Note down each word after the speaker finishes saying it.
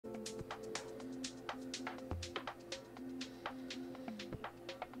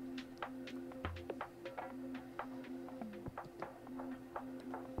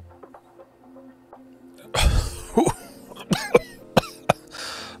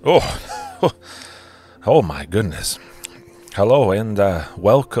Oh, oh my goodness. Hello and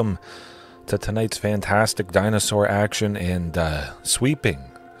welcome to tonight's fantastic dinosaur action and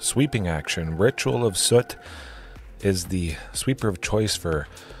sweeping action. Ritual of Soot is the sweeper of choice for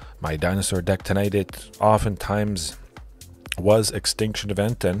my dinosaur deck tonight. It oftentimes was Extinction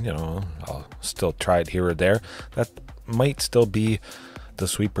Event, and I'll still try it here or there. That might still be the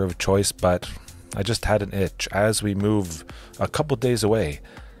sweeper of choice, but I just had an itch as we move a couple days away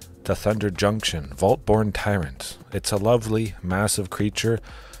to Thunder Junction. Vaultborn Tyrant. It's a lovely, massive creature.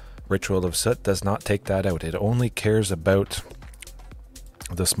 Ritual of Soot does not take that out. It only cares about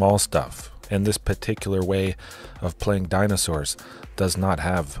the small stuff. And this particular way of playing dinosaurs does not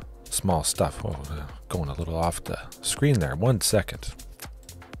have small stuff. Oh, going a little off the screen there. 1 second.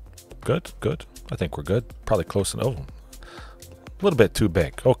 Good, good. I think we're good. Probably close enough. Oh, a little bit too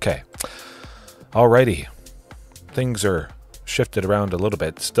big. Okay. Alrighty. Things are shifted around a little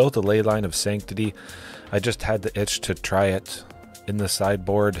bit. Still the Ley Line of Sanctity. I just had the itch to try it in the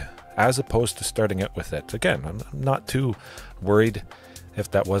sideboard as opposed to starting out with it. Again, I'm not too worried if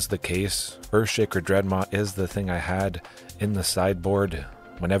that was the case. Earthshaker Dreadmaw is the thing I had in the sideboard.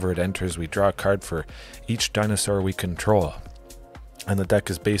 Whenever it enters, we draw a card for each dinosaur we control. And the deck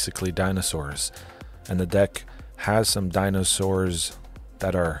is basically dinosaurs. And the deck has some dinosaurs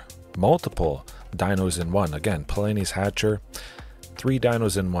that are multiple dinos in one. Again, Palani's Hatcher, 3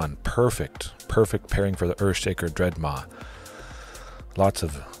 dinos in one. Perfect pairing for the Earthshaker Dreadmaw.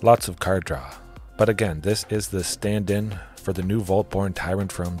 Lots of card draw. But again, this is the stand-in for the new Vaultborn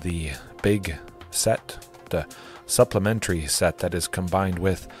Tyrant from the big set, the supplementary set that is combined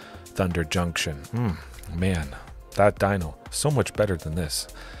with Thunder Junction. Man, that dino, so much better than this.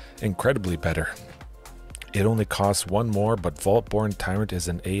 Incredibly better. It only costs 1 more, but Vaultborn Tyrant is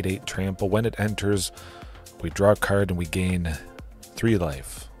an 8/8 trample. When it enters, we draw a card and we gain 3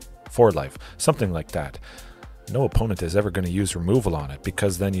 life, 4 life, something like that. No opponent is ever going to use removal on it,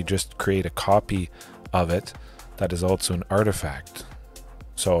 because then you just create a copy of it that is also an artifact.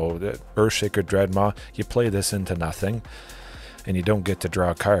 So the Earthshaker Dreadmaw, you play this into nothing and you don't get to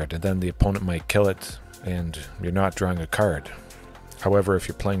draw a card, and then the opponent might kill it and you're not drawing a card. However, if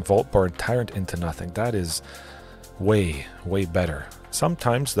you're playing Vaultborn Tyrant into nothing, that is way better.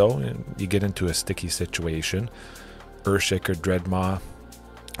 Sometimes though, you get into a sticky situation. Earthshaker Dreadmaw,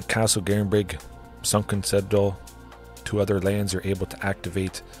 Castle Garenbrig, Sunken Citadel, 2 other lands, you're able to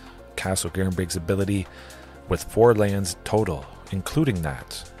activate Castle Garenbrig's ability with 4 lands total, including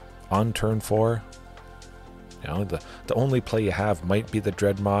that. On turn 4, the only play you have might be the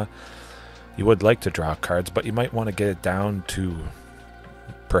Dreadmaw. You would like to draw cards, but you might want to get it down to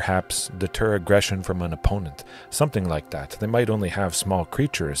perhaps deter aggression from an opponent. Something like that. They might only have small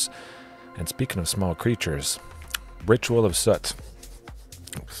creatures. And speaking of small creatures, Ritual of Soot.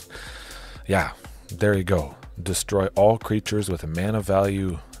 Yeah, there you go. Destroy all creatures with a mana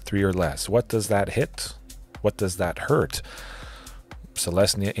value 3 or less. What does that hit? What does that hurt?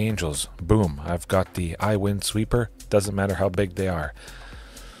 Celestia Angels. Boom. I've got the I Win Sweeper. Doesn't matter how big they are.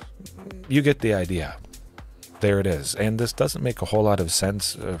 You get the idea. There it is. And this doesn't make a whole lot of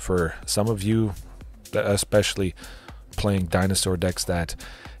sense for some of you, especially playing dinosaur decks that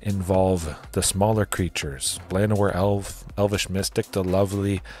involve the smaller creatures. Llanowar Elvish Mystic, the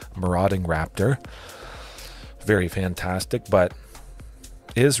lovely Marauding Raptor. Very fantastic, but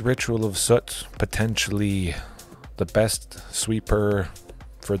is Ritual of Soot potentially the best sweeper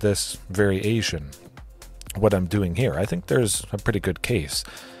for this variation? What I'm doing here, I think there's a pretty good case.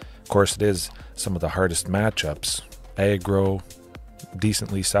 Of course, it is some of the hardest matchups. Aggro,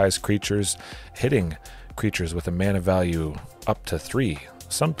 decently sized creatures, hitting creatures with a mana value up to 3.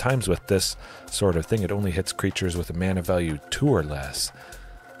 Sometimes with this sort of thing, it only hits creatures with a mana value 2 or less.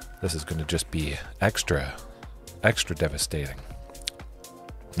 This is going to just be extra devastating.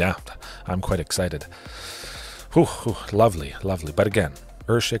 Yeah, I'm quite excited. Lovely. But again,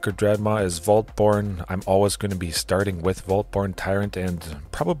 Earthshaker Dreadmaw is Vaultborn. I'm always going to be starting with Vaultborn Tyrant and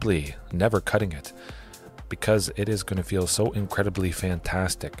probably never cutting it, because it is going to feel so incredibly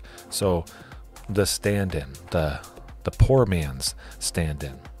fantastic. So the stand-in, the poor man's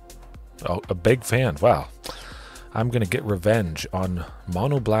stand-in. Oh, a big fan. Wow. I'm going to get revenge on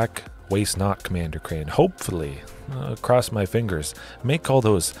Mono Black Waste Not Commander Crane. Hopefully, cross my fingers, make all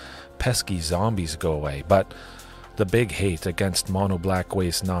those pesky zombies go away. But the big hate against Mono Black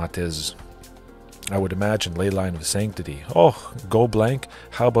Waste Not is, I would imagine, Ley Line of Sanctity. Oh, go blank.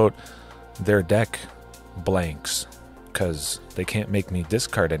 How about their deck blanks? Because they can't make me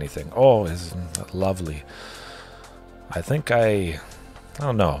discard anything. Oh, is lovely. I think I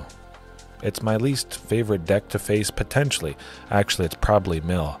don't know. It's my least favorite deck to face, potentially. Actually, it's probably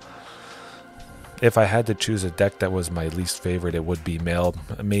Mill. If I had to choose a deck that was my least favorite, it would be Mill.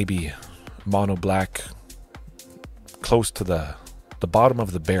 Maybe mono black, close to the bottom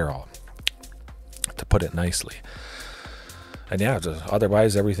of the barrel, to put it nicely. And yeah,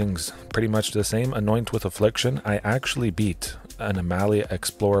 otherwise everything's pretty much the same. Anoint with Affliction. I actually beat an Amalia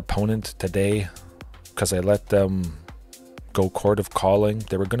Explorer opponent today because I let them go Court of Calling.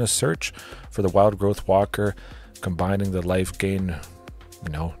 They were going to search for the Wild Growth Walker, combining the life gain,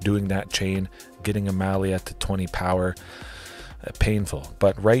 you know, doing that chain, getting Amalia to 20 power. Painful.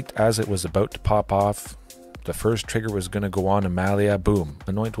 But right as it was about to pop off, the first trigger was going to go on Amalia. Boom.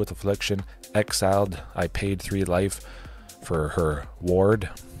 Anoint with Affliction. Exiled. I paid 3 life for her ward,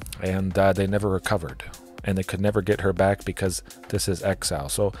 and they never recovered. And they could never get her back because this is exile.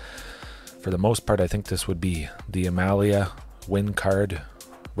 So for the most part, I think this would be the Amalia win card.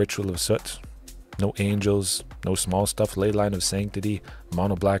 Ritual of Soot. No angels, no small stuff. Leyline of Sanctity,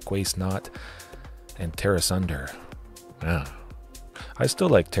 mono black Waste Not, and Terra Sunder. Yeah. I still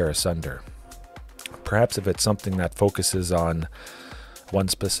like Terra Sunder. Perhaps if it's something that focuses on one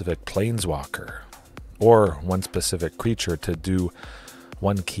specific planeswalker or one specific creature to do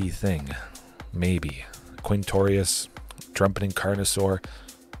one key thing. Maybe. Quintorius, Trumpeting Carnosaur,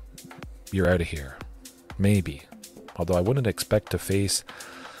 you're out of here. Maybe. Although I wouldn't expect to face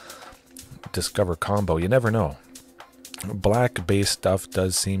Discover Combo. You never know. Black-based stuff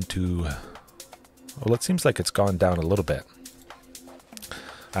does seem to... Well, it seems like it's gone down a little bit.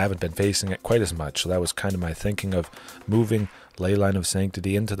 I haven't been facing it quite as much, so that was kind of my thinking of moving Leyline of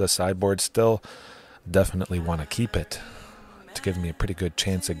Sanctity into the sideboard. Still, definitely want to keep it to give me a pretty good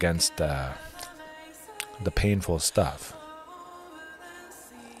chance against the painful stuff.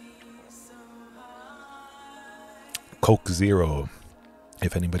 Coke Zero,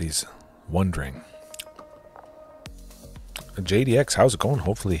 if anybody's wondering. JDX, how's it going?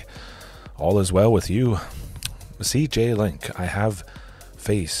 Hopefully all is well with you. CJ Link, I have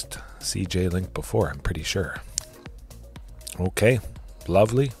faced CJ Link before, I'm pretty sure. Okay,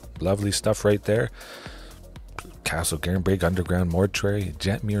 lovely stuff right there. Castle Garenbrig, Underground Mortuary,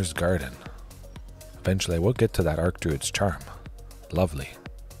 Jetmir's Garden. Eventually I will get to that Archdruid's Charm. Lovely.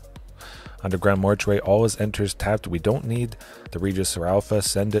 Underground Mortuary always enters tapped. We don't need the Regisaur Alpha.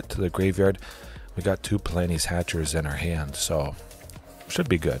 Send it to the graveyard. We got 2 Palani's Hatchers in our hand, so should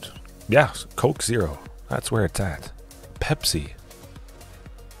be good. Yeah, Coke Zero. That's where it's at. Pepsi.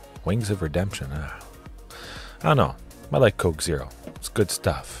 Wings of Redemption. I don't know. I like Coke Zero. It's good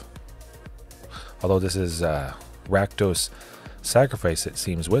stuff. Although this is Rakdos Sacrifice, it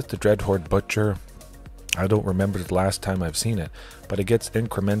seems, with the Dreadhorde Butcher. I don't remember the last time I've seen it, but it gets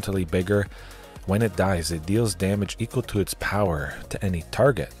incrementally bigger. When it dies, it deals damage equal to its power to any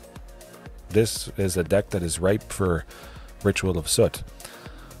target. This is a deck that is ripe for Ritual of Soot.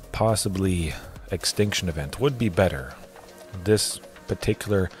 Possibly Extinction Event would be better. This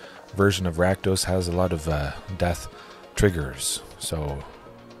particular version of Rakdos has a lot of death triggers, so...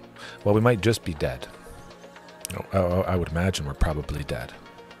 Well, we might just be dead. I would imagine we're probably dead.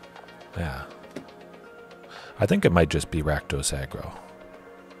 Yeah. I think it might just be Rakdos aggro.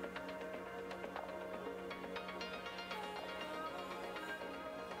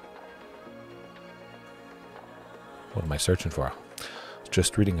 What am I searching for?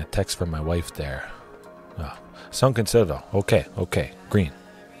 Just reading a text from my wife there. Oh. Sunken Citadel. Okay, okay. Green.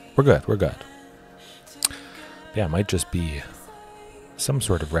 We're good, we're good. Yeah, it might just be some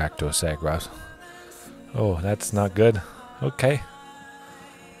sort of Rakdos aggro. Oh, that's not good. Okay.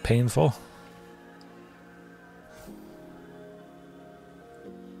 Painful.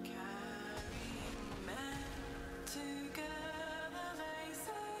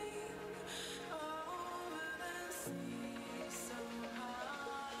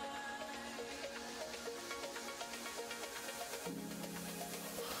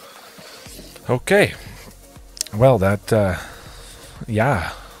 Okay, well that,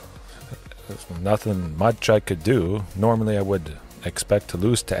 yeah, there's nothing much I could do. Normally I would expect to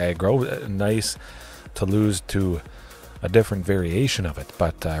lose to aggro. Nice to lose to a different variation of it,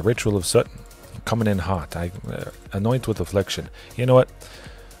 but Ritual of Soot coming in hot. I Anoint with Affliction. You know what?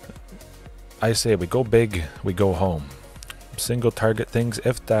 I say we go big, we go home. Single target things.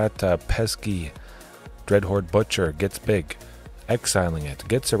 If that pesky Dreadhorde Butcher gets big, exiling it,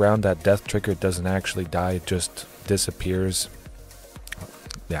 gets around that death trigger, doesn't actually die, it just disappears.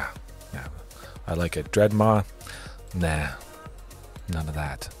 Yeah, I like it. Dreadmaw, nah, none of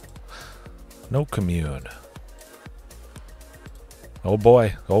that. No commune. Oh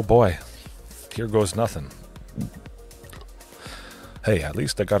boy, here goes nothing. Hey, at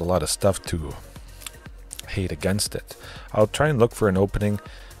least I got a lot of stuff to hate against it. I'll try and look for an opening,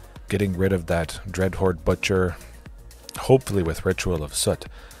 getting rid of that Dreadhorde Butcher, hopefully with Ritual of Soot,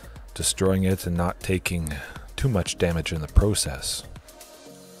 destroying it and not taking too much damage in the process.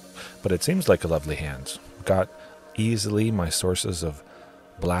 But it seems like a lovely hand. Got easily my sources of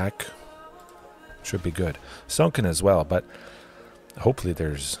black. Should be good. Sunken as well, but hopefully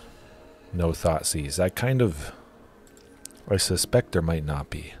there's no Thoughtseize. I suspect there might not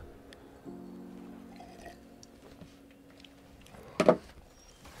be.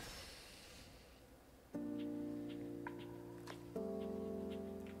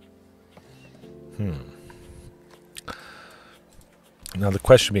 Now the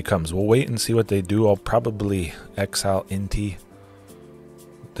question becomes, we'll wait and see what they do. I'll probably exile Inti.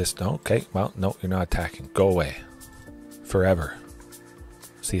 This, okay, well, no, you're not attacking. Go away. Forever.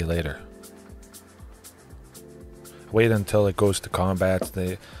 See you later. Wait until it goes to combat.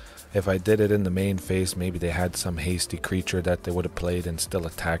 If I did it in the main phase, maybe they had some hasty creature that they would have played and still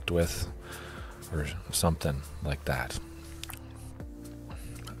attacked with. Or something like that.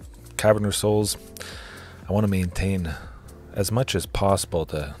 Cavernous Souls, I want to maintain as much as possible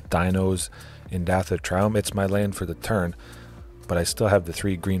the Dinos in Dathra. It's my land for the turn, but I still have the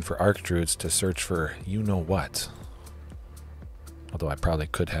 3 green for Archdruids to search for you-know-what. Although I probably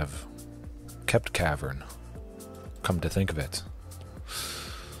could have kept Cavern, come to think of it.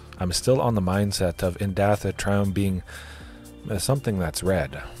 I'm still on the mindset of Dathra being something that's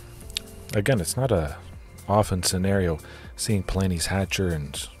red. Again, it's not a often scenario seeing Palani's Hatcher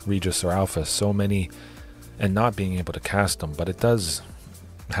and Regisaur Alpha so many and not being able to cast them, but it does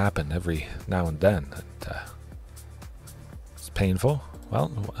happen every now and then. And, it's painful. Well,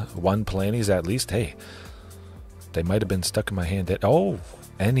 one Palani's at least. Hey, they might have been stuck in my hand. Oh,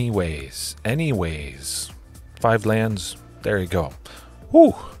 anyways. 5 lands. There you go.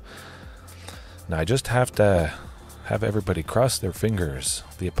 Whew. Now I just have to have everybody cross their fingers.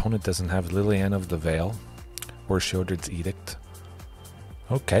 The opponent doesn't have Liliana of the Veil or Sheoldred's Edict.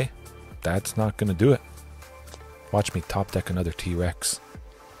 Okay, that's not going to do it. Watch me top deck another T-Rex.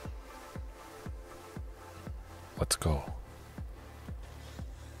 Let's go.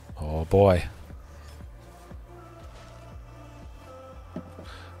 Oh boy.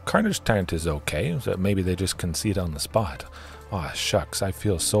 Carnage Tyrant is okay. So maybe they just concede on the spot. Aw, shucks, I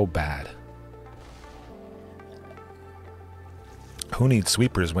feel so bad. Who needs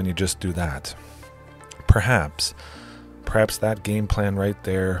sweepers when you just do that? Perhaps that game plan right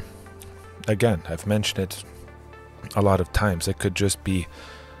there, again, I've mentioned it a lot of times, it could just be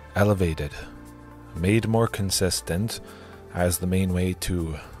elevated, made more consistent as the main way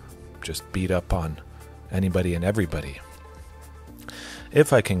to just beat up on anybody and everybody.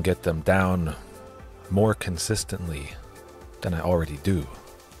 If I can get them down more consistently than I already do,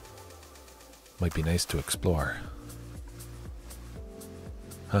 might be nice to explore.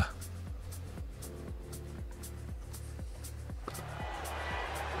 Huh.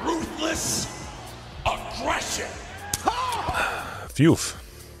 Ruthless aggression. Phew.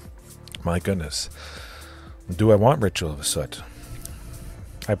 My goodness. Do I want Ritual of Soot?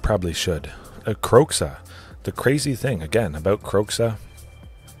 I probably should. Kroxa. The crazy thing, again, about Kroxa,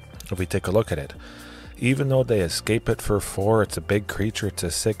 if we take a look at it, even though they escape it for 4, it's a big creature, it's a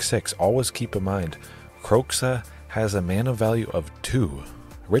 6/6. Always keep in mind, Kroxa has a mana value of 2.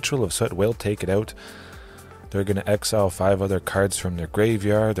 Ritual of Soot will take it out. They're going to exile 5 other cards from their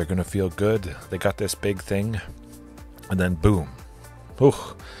graveyard. They're going to feel good. They got this big thing. And then boom. Ooh.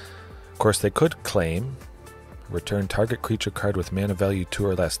 Of course, they could claim, return target creature card with mana value 2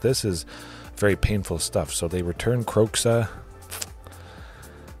 or less. This is very painful stuff. So they return Kroxa.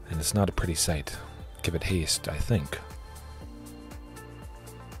 And it's not a pretty sight. Give it haste, I think.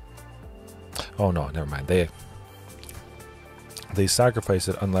 Oh no, never mind. They sacrifice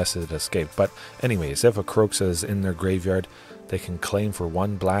it unless it escaped. But anyways, if a Kroxa is in their graveyard, they can claim for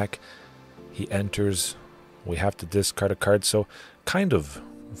 1 black. He enters. We have to discard a card. So kind of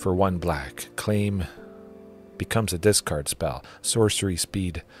for 1 black. Claim becomes a discard spell. Sorcery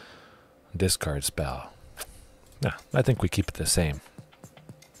speed discard spell. Nah, I think we keep it the same.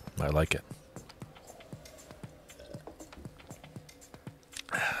 I like it.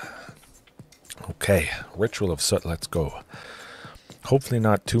 Okay, Ritual of Soot, let's go. Hopefully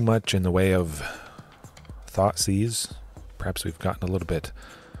not too much in the way of Thoughtseize. Perhaps we've gotten a little bit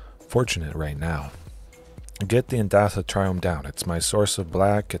fortunate right now. Get the Dathra down. It's my source of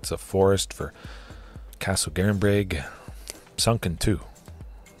black. It's a forest for Castle Garenbrig. Sunken too.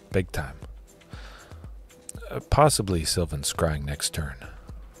 Big time. Possibly Sylvan Scrying next turn.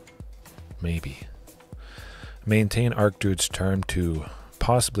 Maybe. Maintain Archdruid's turn to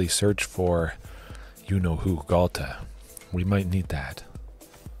possibly search for you-know-who, Ghalta. We might need that.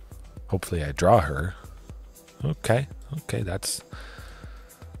 Hopefully I draw her. Okay, that's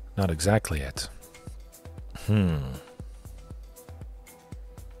not exactly it.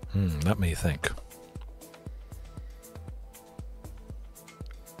 Let me think.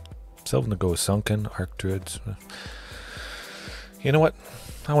 Sylvan go sunken, Archdruids. You know what?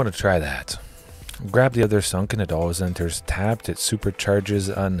 I want to try that. Grab the other sunken, it always enters tapped. It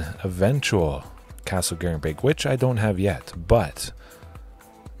supercharges an eventual Castle Garenbrig, which I don't have yet, but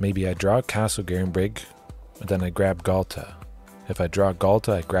maybe I draw Castle Garenbrig, then I grab Ghalta. If I draw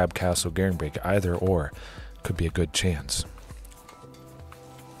Ghalta, I grab Castle Garenbrig. Either or could be a good chance.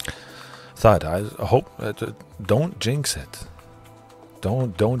 Thud. I hope don't jinx it.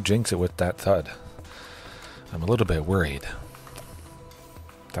 Don't jinx it with that Thud. I'm a little bit worried.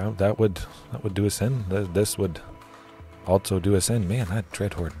 That would do us in. This would also do us in. Man, that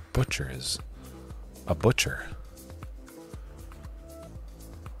Dreadhorde Butcher is a butcher.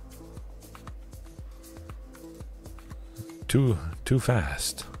 Too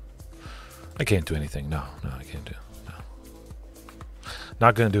fast. I can't do anything. No, I can't do it. No.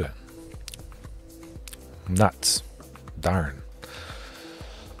 Not gonna do it. Nuts. Darn.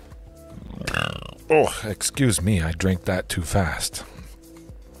 Oh, excuse me, I drank that too fast.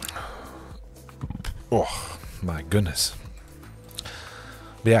 Oh, my goodness.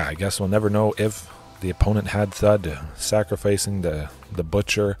 But yeah, I guess we'll never know if the opponent had Thud, sacrificing the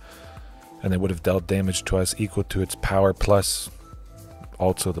Butcher, and they would have dealt damage to us equal to its power, plus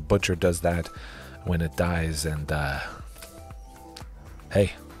also the Butcher does that when it dies, and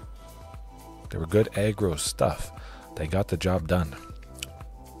hey, they were good aggro stuff. They got the job done.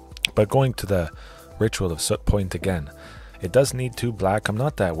 But going to the Ritual of Soot point again, it does need 2 black. I'm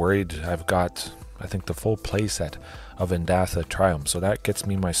not that worried. I've got, I think, the full playset of Indatha Triumph, so that gets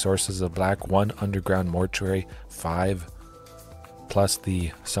me my sources of black. 1 Underground Mortuary, 5 plus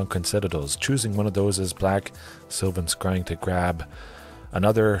the Sunken Citadels. Choosing one of those as black. Sylvan Scrying to grab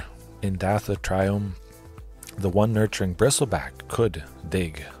another Indatha Triumph. The 1 Nurturing Bristleback could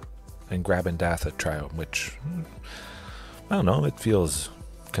dig and grab Indatha Triumph, which, I don't know, it feels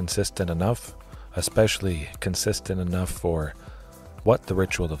consistent enough, especially consistent enough for what the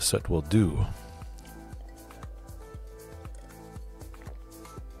Ritual of Soot will do.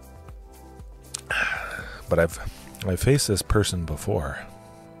 But I've faced this person before.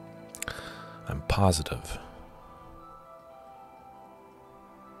 I'm positive.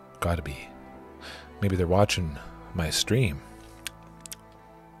 Gotta be. Maybe they're watching my stream.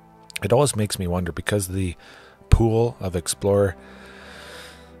 It always makes me wonder, because the pool of Explorer,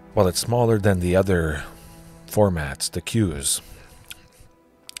 well, it's smaller than the other formats, the queues.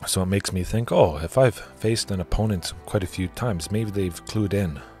 So it makes me think, oh, if I've faced an opponent quite a few times, maybe they've clued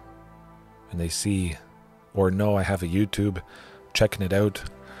in and they see or know I have a YouTube, checking it out.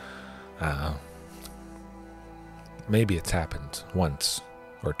 Maybe it's happened once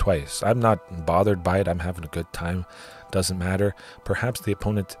or twice. I'm not bothered by it. I'm having a good time. Doesn't matter. Perhaps the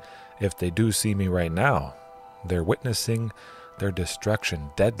opponent, if they do see me right now, they're witnessing their destruction.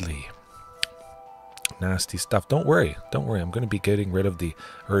 Deadly. Nasty stuff. Don't worry. I'm going to be getting rid of the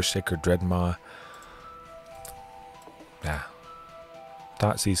Earthshaker Dreadmaw. Yeah.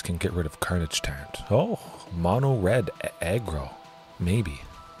 Thoughtseize can get rid of Carnage Tyrant. Oh, mono red aggro. Maybe.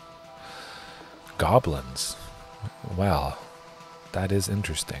 Goblins. Well, that is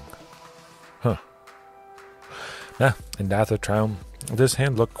interesting. Huh. Yeah, Indatha Triumph. This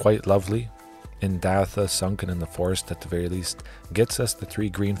hand looked quite lovely. Indatha sunken in the forest at the very least gets us the 3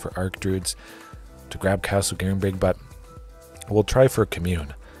 green for Archdruids to grab Castle Garenbrig, but we'll try for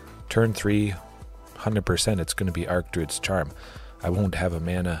Commune. Turn 3, 100% it's going to be Archdruid's Charm. I won't have a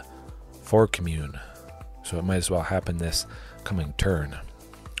mana for Commune, so it might as well happen this coming turn.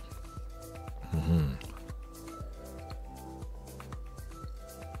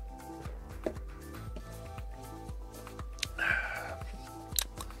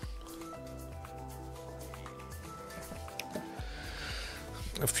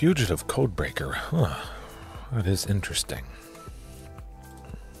 A Fugitive Codebreaker. Huh. That is interesting.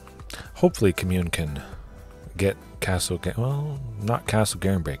 Hopefully Commune can get well, not Castle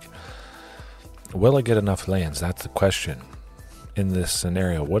Garenbrig. Will I get enough lands? That's the question. In this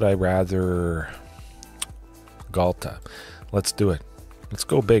scenario, would I rather Ghalta? Let's do it. Let's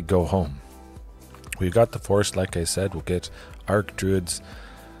go big, go home. We've got the forest, like I said. We'll get Archdruids,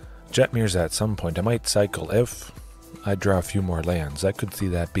 Jetmirs at some point. I might cycle if I draw a few more lands. I could see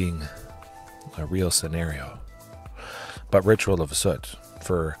that being a real scenario. But Ritual of Soot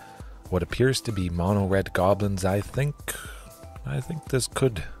for what appears to be mono red goblins, I think this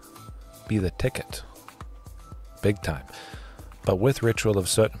could be the ticket. Big time. But with Ritual of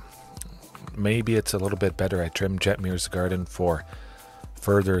Soot, maybe it's a little bit better I trim Jetmir's Garden for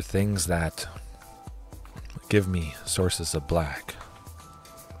further things that give me sources of black.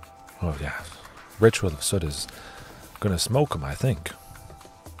 Oh yeah, Ritual of Soot is gonna smoke him, I think.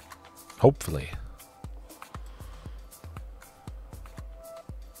 Hopefully.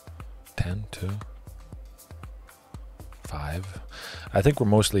 10, 2, 5. I think we're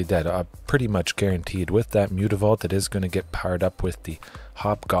mostly dead. Pretty much guaranteed. With that Mutavault, it is going to get powered up with the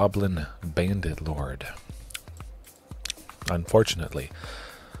Hobgoblin Bandit Lord. Unfortunately.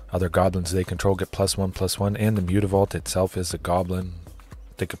 Other goblins they control get +1/+1, and the Mutavault itself is a goblin.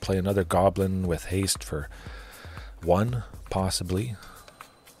 They could play another goblin with haste for 1, possibly.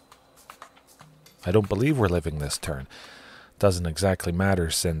 I don't believe we're living this turn. Doesn't exactly matter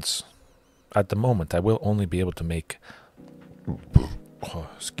since, at the moment, I will only be able to make,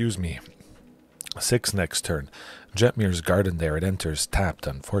 excuse me, 6 next turn. Jetmir's Garden there, it enters tapped,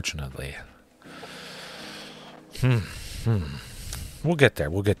 unfortunately. We'll get there,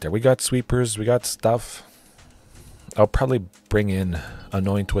 we'll get there. We got sweepers, we got stuff. I'll probably bring in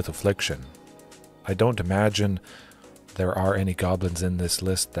Anoint with Affliction. I don't imagine there are any goblins in this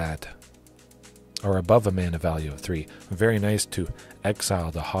list that are above a mana value of 3. Very nice to exile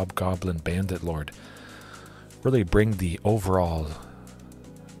the Hobgoblin Bandit Lord. Really bring the overall...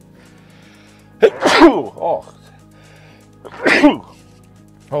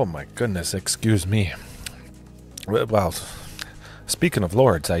 Oh my goodness, excuse me. Well, speaking of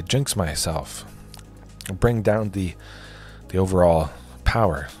lords, I jinx myself. Bring down the overall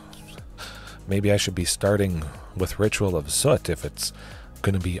power. Maybe I should be starting with Ritual of Soot if it's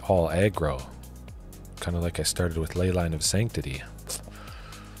going to be all aggro. Kind of like I started with Leyline of Sanctity.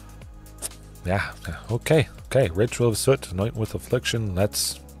 Yeah, okay. Ritual of Soot, Anoint with Affliction.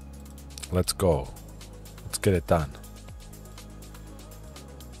 Let's go. Let's get it done.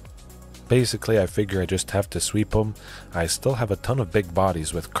 Basically, I figure I just have to sweep them. I still have a ton of big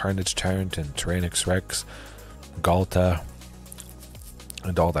bodies with Carnage Tyrant and Tyrranax Rex, Ghalta,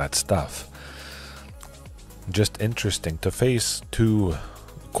 and all that stuff. Just interesting to face 2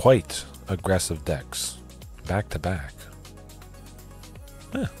 quite aggressive decks back to back.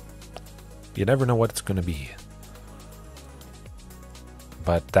 You never know what it's going to be.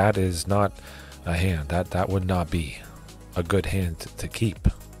 But that is not a hand. That would not be a good hand to keep.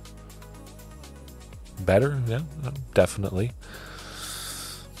 Better? Yeah, definitely.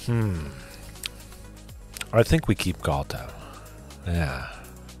 I think we keep Ghalta. Yeah.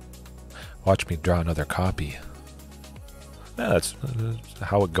 Watch me draw another copy. Yeah, that's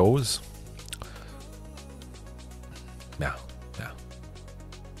how it goes. Yeah.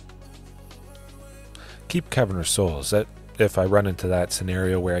 Keep Cavernous Souls. That if I run into that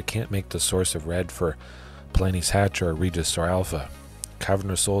scenario where I can't make the source of red for Palani's Hatch or Regisaur Alpha,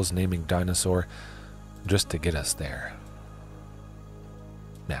 Cavernous Souls naming Dinosaur just to get us there.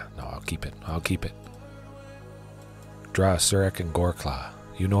 Nah, no, I'll keep it. Draw a Surrak and Goreclaw.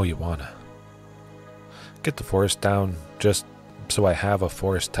 You know you wanna. Get the forest down just so I have a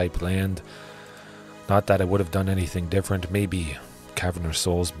forest type land. Not that I would have done anything different, maybe Cavernous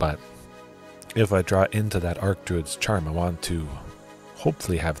Souls, but if I draw into that Archdruid's Charm, I want to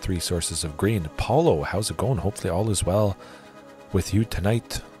hopefully have 3 sources of green. Paulo, how's it going? Hopefully all is well with you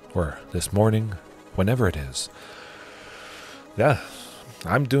tonight or this morning, whenever it is. Yeah,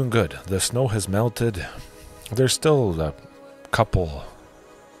 I'm doing good. The snow has melted. There's still a couple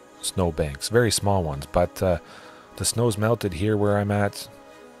snowbanks, very small ones, but the snow's melted here where I'm at.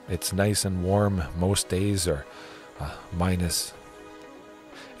 It's nice and warm. Most days are minus.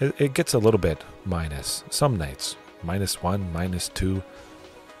 It gets a little bit minus. Some nights, -1, -2.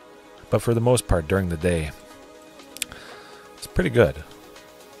 But for the most part, during the day, it's pretty good.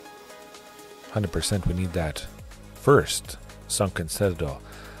 100% we need that first Sunken Citadel.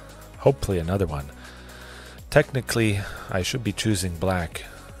 Hopefully another one. Technically, I should be choosing black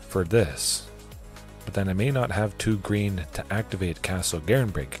for this. But then I may not have 2 green to activate Castle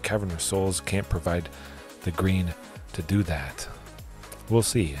Garenbrig. Cavernous Souls can't provide the green to do that. We'll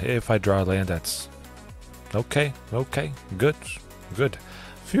see. If I draw land, that's okay. Good.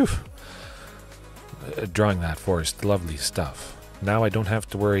 Phew. Drawing that forest, lovely stuff. Now I don't have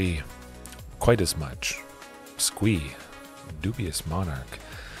to worry quite as much. Squee. Dubious Monarch.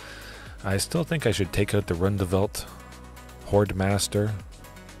 I still think I should take out the Rundevelt Horde Master.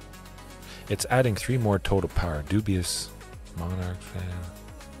 It's adding 3 more total power. Dubious Monarch.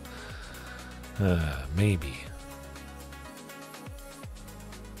 Maybe.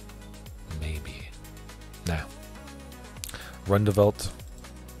 Rundevelt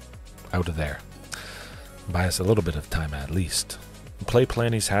out of there. Buy us a little bit of time at least. Play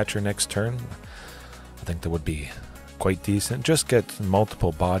Palani's Hatcher next turn. I think that would be quite decent. Just get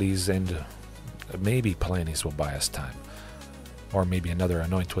multiple bodies and maybe Palani's will buy us time. Or maybe another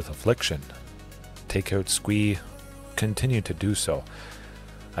Anoint with Affliction. Take out Squee. Continue to do so.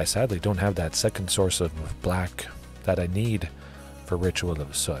 I sadly don't have that second source of black that I need for Ritual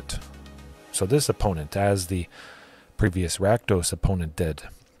of Soot. So this opponent, as the previous Rakdos opponent did,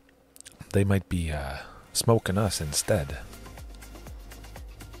 they might be smoking us instead.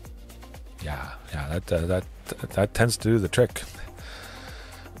 Yeah, that tends to do the trick.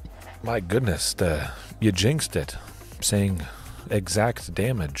 My goodness, you jinxed it, saying exact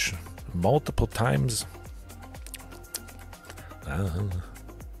damage multiple times.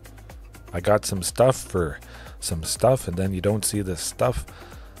 I got some stuff for some stuff, and then you don't see the stuff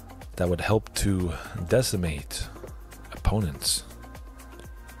that would help to decimate opponents.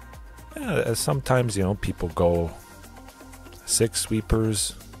 Yeah, sometimes, you know, people go 6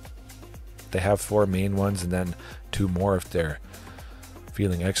 sweepers. They have 4 main ones and then 2 more if they're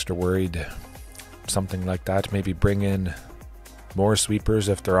feeling extra worried. Something like that. Maybe bring in more sweepers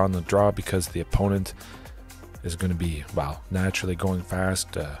if they're on the draw because the opponent is going to be, well, naturally going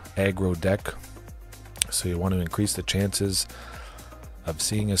fast, aggro deck. So you want to increase the chances of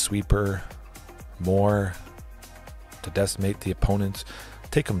seeing a sweeper more to decimate the opponent.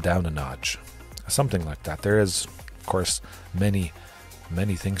 Take them down a notch. Something like that. There is, of course, many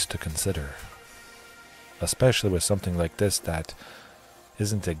things to consider. Especially with something like this that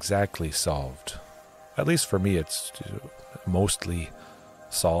isn't exactly solved. At least for me, it's mostly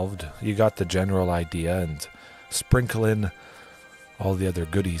solved. You got the general idea and sprinkle in all the other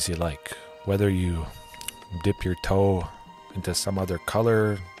goodies you like. Whether you dip your toe into some other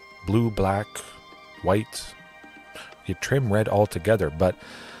color, blue, black, white, you trim red altogether, but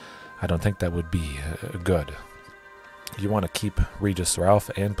I don't think that would be good. You want to keep Regisaur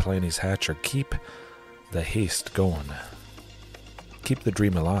Alpha and Palani's Hatcher. Keep the haste going. Keep the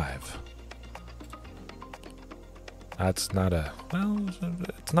dream alive. That's not a, well,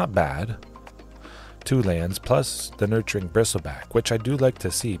 it's not bad. 2 lands plus the Nurturing Bristleback, which I do like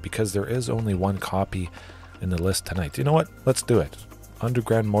to see because there is only 1 copy in the list tonight. You know what? Let's do it.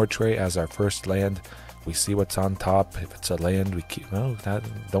 Underground Mortuary as our first land. We see what's on top. If it's a land, we keep... No, that,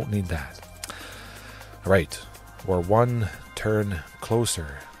 don't need that. Right. We're 1 turn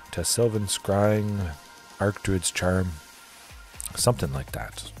closer to Sylvan Scrying, Archdruid's Charm. Something like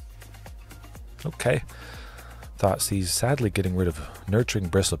that. Okay. Thought sees sadly getting rid of Nurturing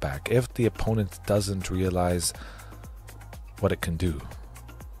Bristleback if the opponent doesn't realize what it can do.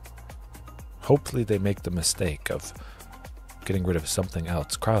 Hopefully they make the mistake of getting rid of something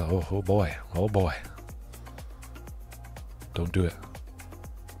else. Oh boy. Oh boy. Don't do it.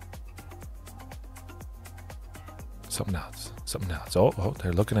 Something else. Something else. Oh,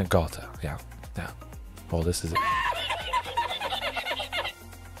 they're looking at Ghalta. Yeah. Oh, this is it.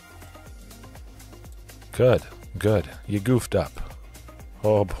 Good. You goofed up.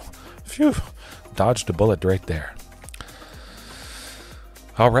 Oh, phew. Dodged a bullet right there.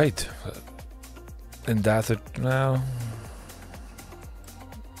 All right. And Datha, well,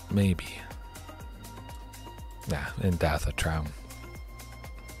 maybe. Nah, in Datha Traum.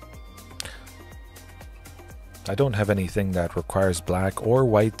 I don't have anything that requires black or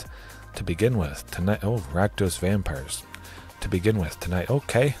white to begin with tonight. Oh, Rakdos Vampires to begin with tonight.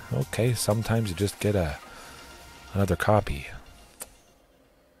 Okay. Sometimes you just get another copy.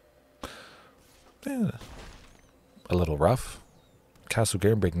 A little rough. Castle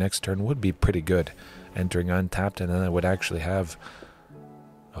Garenbrig next turn would be pretty good. Entering untapped, and then I would actually have...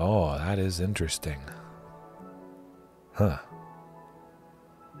 Oh, that is interesting. Huh.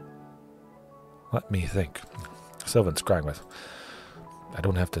 Let me think. Sylvan Scrying with... I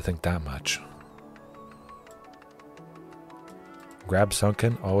don't have to think that much. Grab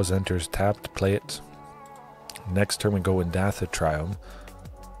Sunken, always enters tapped, play it. Next turn we go in Datha Triumph.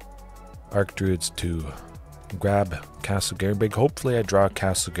 Archdruids to grab Castle Garenbrig. Hopefully I draw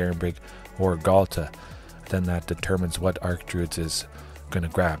Castle Garenbrig or Ghalta. Then that determines what Archdruids is going to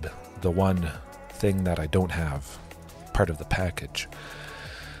grab. The one thing that I don't have. Part of the package.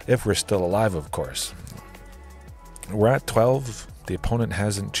 If we're still alive, of course. We're at 12. The opponent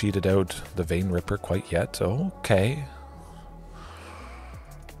hasn't cheated out the Vein Ripper quite yet. Okay.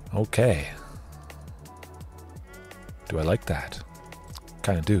 Do I like that?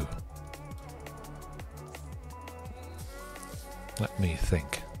 Kind of do. Let me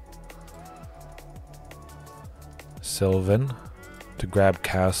think. Sylvan to grab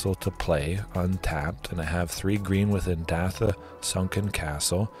Castle to play, untapped, and I have 3 green within Ghalta, Sunken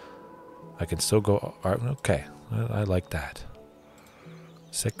Castle. I can still go... Okay, I like that.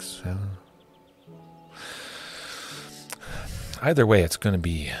 6, 7... Either way, it's going to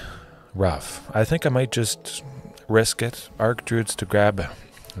be rough. I think I might just risk it. Archdruids to grab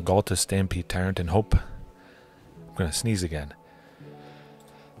Ghalta, Stampede Tyrant, and hope... I'm going to sneeze again.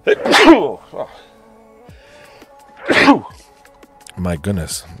 My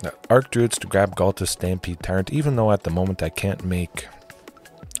goodness. Archdruids to grab Ghalta, Stampede Tyrant, even though at the moment I can't make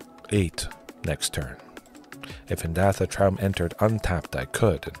 8 next turn. If Ghalta Traum entered untapped, I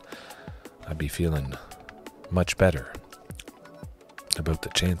could, and I'd be feeling much better about the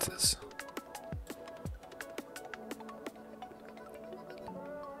chances.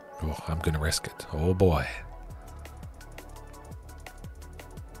 Oh, I'm going to risk it. Oh boy.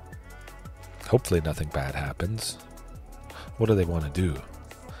 Hopefully nothing bad happens. What do they want to do?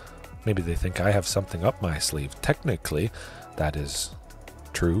 Maybe they think I have something up my sleeve. Technically, that is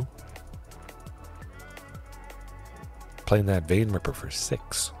true. Playing that Vein Ripper for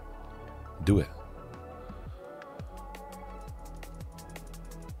 6. Do it.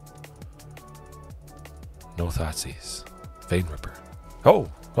 No Thoughtseize. Vein Ripper.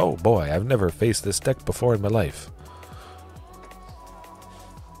 Oh boy, I've never faced this deck before in my life.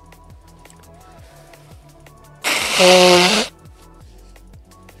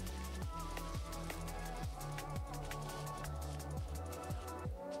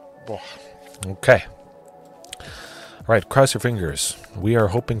 Okay. Alright, cross your fingers. We are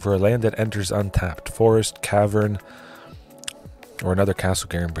hoping for a land that enters untapped. Forest, Cavern, or another Castle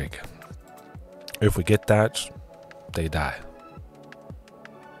Garenbrig. If we get that, they die.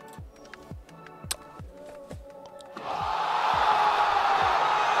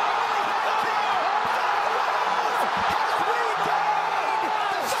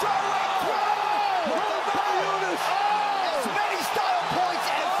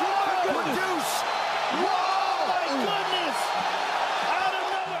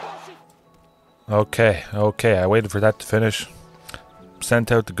 Okay, I waited for that to finish.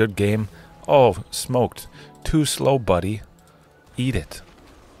 Sent out the good game. Oh, smoked. Too slow, buddy. Eat it.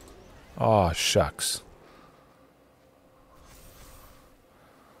 Oh, shucks.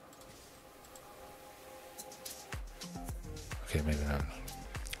 Okay, maybe not.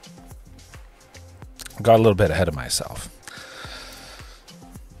 Got a little bit ahead of myself.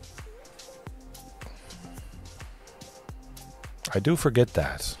 I do forget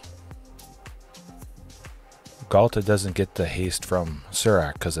that. Ghalta doesn't get the haste from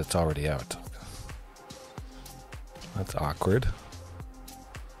Surrak because it's already out. That's awkward.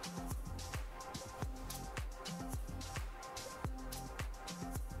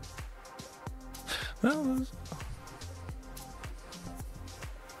 Well,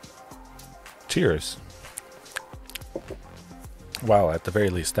 cheers. Well, at the very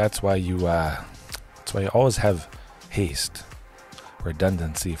least, that's why you always have haste,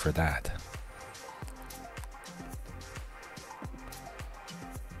 redundancy for that.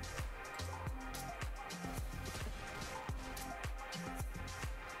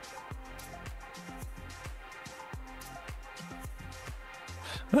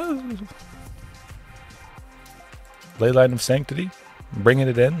 Leyline of Sanctity, bringing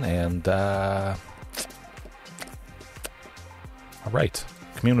it in, and alright,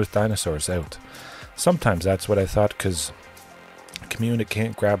 Commune with Dinosaurs out. Sometimes that's what I thought, because Commune, it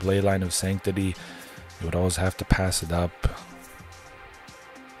can't grab Leyline of Sanctity, you would always have to pass it up.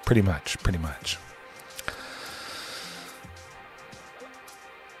 Pretty much.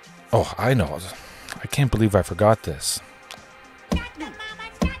 Oh, I know. I can't believe I forgot this.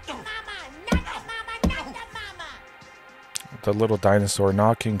 The little dinosaur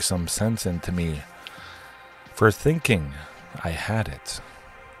knocking some sense into me for thinking I had it.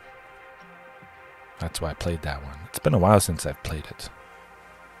 That's why I played that one. It's been a while since I've played it.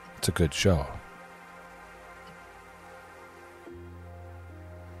 It's a good show.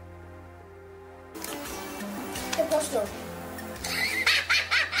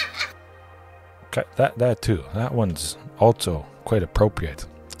 Okay, that too. That one's also quite appropriate.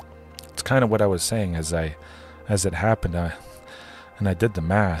 It's kind of what I was saying as it happened. And I did the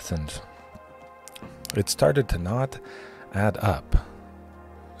math, and it started to not add up,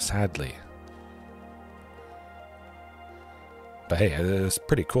 sadly. But hey, it's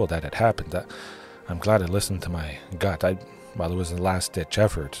pretty cool that it happened. I'm glad I listened to my gut. Well, it was a last-ditch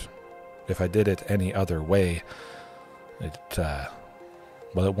effort. If I did it any other way, it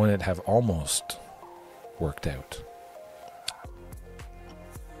wouldn't have almost worked out.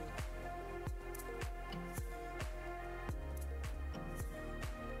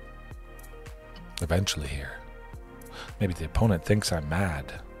 eventually here. Maybe the opponent thinks I'm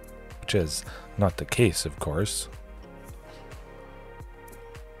mad, which is not the case, of course.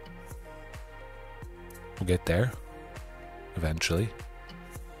 We'll get there eventually.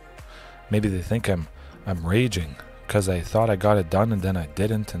 Maybe they think I'm raging because I thought I got it done and then I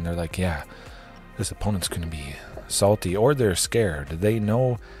didn't, and they're like, yeah, this opponent's going to be salty, or they're scared. They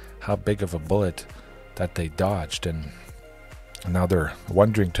know how big of a bullet that they dodged, and now they're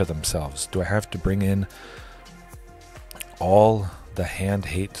wondering to themselves, do I have to bring in all the hand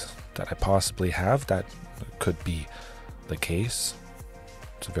hate that I possibly have? That could be the case.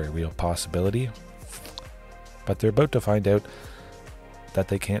 It's a very real possibility. But they're about to find out that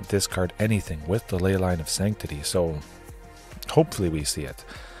they can't discard anything with the Leyline of Sanctity, so hopefully we see it.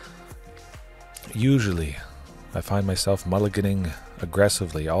 Usually I find myself mulliganing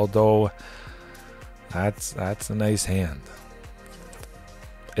aggressively, although that's a nice hand.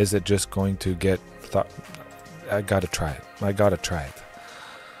 Is it just going to get thought? I gotta try it. I gotta try it.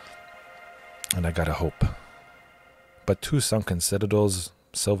 And I gotta hope. But 2 Sunken Citadels,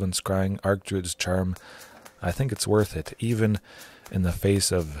 Sylvan Scrying, Archdruid's Charm, I think it's worth it, even in the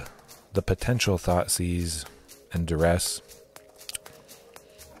face of the potential Thoughtseize and Duress.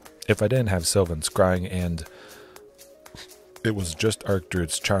 If I didn't have Sylvan Scrying and it was just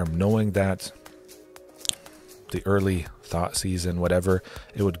Archdruid's Charm, knowing that the early Thougtseize and whatever,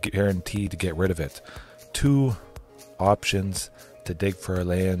 it would guarantee to get rid of it. 2 options to dig for a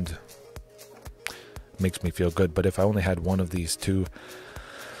land makes me feel good, but if I only had one of these 2,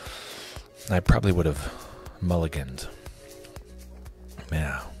 I probably would have mulliganed.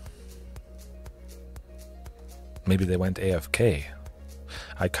 Yeah. Maybe they went AFK.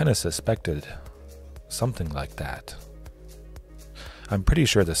 I kind of suspected something like that. I'm pretty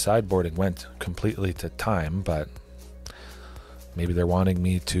sure the sideboarding went completely to time, but maybe they're wanting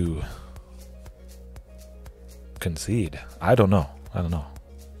me to concede. I don't know.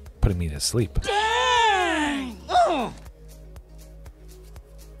 Putting me to sleep. Dang! Oh.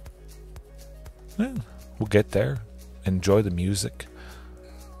 Yeah, we'll get there. Enjoy the music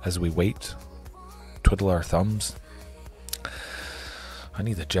as we wait. Twiddle our thumbs. I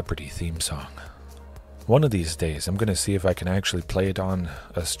need the Jeopardy theme song. One of these days, I'm going to see if I can actually play it on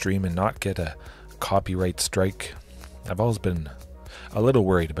a stream and not get a copyright strike. I've always been a little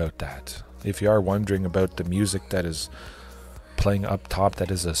worried about that. If you are wondering about the music that is playing up top,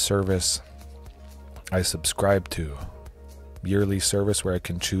 that is a service I subscribe to. Yearly service where I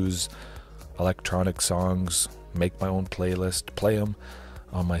can choose electronic songs, make my own playlist, play them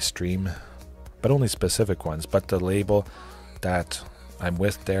on my stream, but only specific ones. But the label that I'm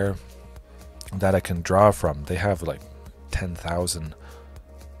with there, that I can draw from, they have like 10,000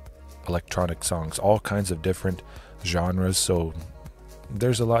 electronic songs, all kinds of different genres, so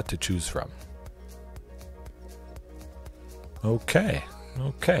there's a lot to choose from. Okay.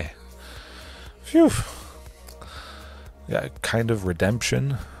 Phew. Yeah, kind of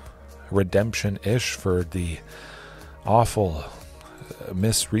redemption-ish for the awful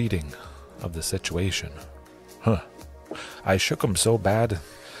misreading of the situation. I shook them so bad,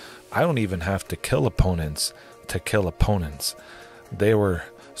 I don't even have to kill opponents to kill opponents. They were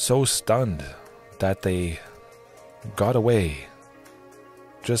so stunned that they got away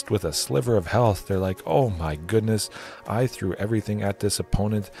just with a sliver of health. They're like, oh my goodness, I threw everything at this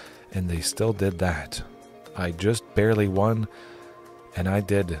opponent and they still did that. I just barely won, and I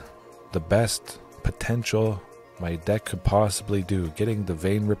did the best potential my deck could possibly do, getting the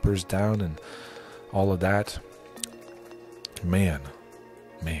Vein Rippers down and all of that. Man.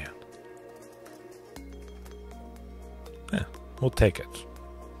 Yeah, we'll take it.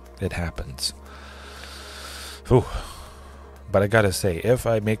 It happens. Whew. But I gotta say, if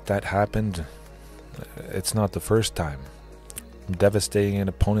I make that happen, it's not the first time. Devastating an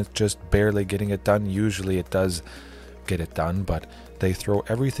opponent, just barely getting it done. Usually it does get it done, but they throw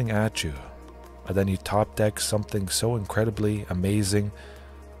everything at you. And then you top deck something so incredibly amazing.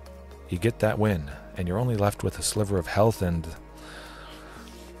 You get that win, and you're only left with a sliver of health, and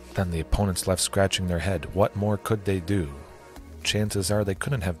then the opponent's left scratching their head. What more could they do? Chances are they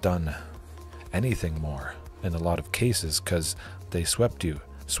couldn't have done anything more in a lot of cases, because they swept you.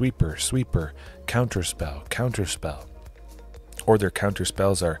 Sweeper, counterspell. Or their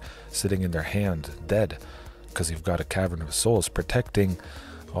counterspells are sitting in their hand, dead, because you've got a Cavern of Souls protecting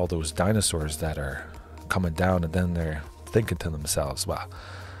all those dinosaurs that are coming down, and then they're thinking to themselves, wow,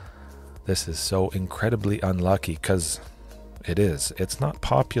 this is so incredibly unlucky, because it is. It's not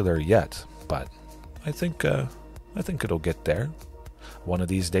popular yet, but I think it'll get there. One of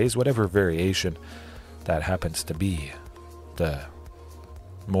these days, whatever variation that happens to be, the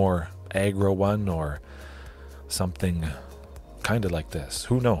more aggro one or something kind of like this.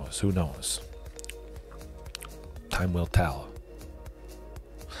 Who knows? Who knows? Time will tell.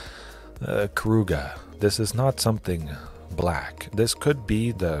 Karuga. This is not something black. This could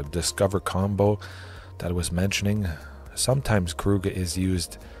be the Discover combo that I was mentioning. Sometimes Karuga is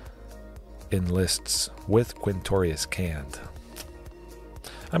used in lists with Quintorius canned.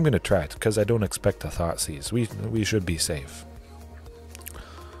 I'm going to try it because I don't expect a Thoughtseize. We should be safe.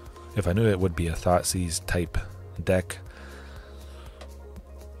 If I knew it would be a Thoughtseize type deck,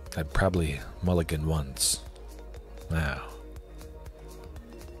 I'd probably mulligan once. Now,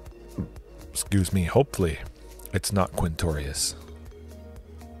 excuse me, hopefully it's not Quintorius.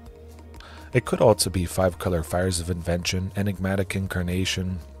 It could also be 5-color Fires of Invention, Enigmatic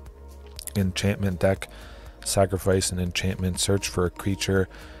Incarnation, enchantment deck, sacrifice an enchantment, search for a creature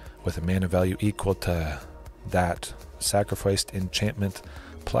with a mana value equal to that sacrificed enchantment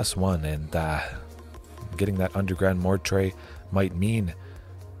 +1, and getting that Underground Mortuary might mean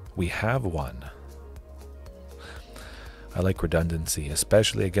we have one. I like redundancy,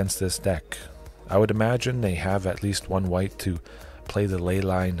 especially against this deck. I would imagine they have at least one white to play the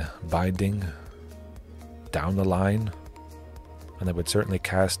Leyline Binding down the line, and they would certainly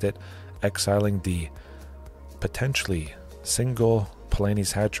cast it, exiling the potentially single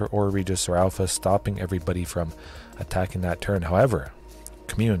Palani's Hatcher or Regisaur Alpha, stopping everybody from attacking that turn. However,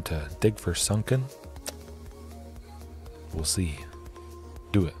 commune to dig for Sunken. We'll see.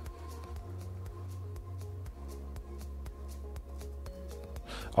 Do it.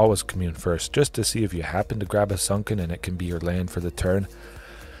 Always commune first, just to see if you happen to grab a Sunken and it can be your land for the turn.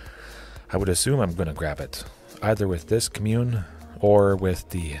 I would assume I'm going to grab it, either with this commune or with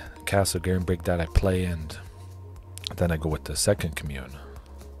the Castle Garenbrig that I play, and then I go with the second commune.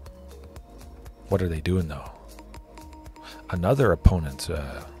 What are they doing though? Another opponent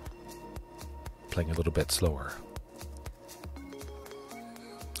playing a little bit slower.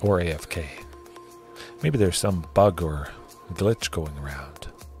 Or AFK. Maybe there's some bug or glitch going around.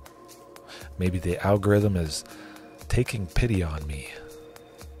 Maybe the algorithm is taking pity on me.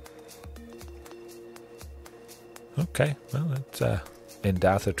 Okay, well, it's in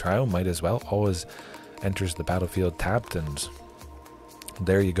Ghalta Trio, might as well. Always enters the battlefield tapped, and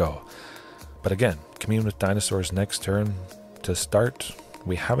there you go. But again, commune with dinosaurs next turn. To start,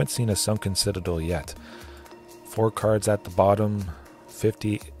 we haven't seen a Sunken Citadel yet. 4 cards at the bottom,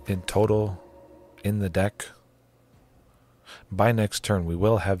 50 in total in the deck. By next turn, we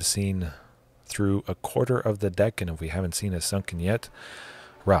will have seen through a quarter of the deck, and if we haven't seen a Sunken yet,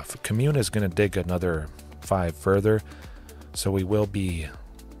 rough. Commune is going to dig another 5 further, so we will be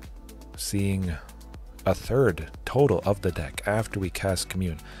seeing a third total of the deck after we cast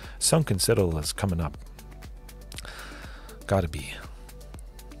Commune. Sunken Citadel is coming up. Gotta be.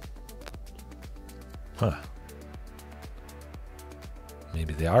 Huh.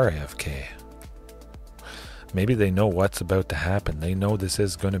 Maybe they are AFK. Maybe they know what's about to happen. They know this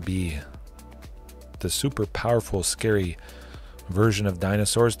is going to be the super powerful, scary version of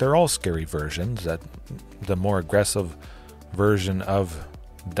dinosaurs. They're all scary versions. That the more aggressive version of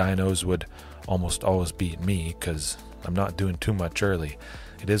dinos would almost always beat me, because I'm not doing too much early.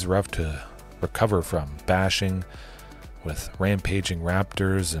 It is rough to recover from bashing with rampaging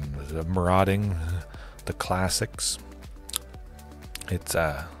raptors and the marauding, the classics.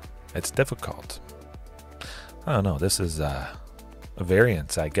 It's difficult. I don't know, this is a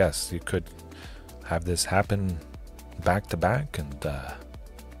variance, I guess. You could have this happen back to back, and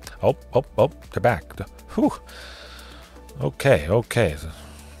oh, they're back. Whew. Okay.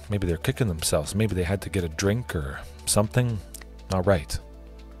 Maybe they're kicking themselves. Maybe they had to get a drink or something. All right.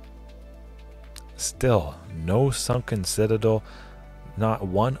 Still, no Sunken Citadel. Not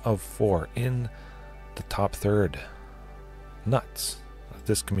 1 of 4 in the top third. Nuts.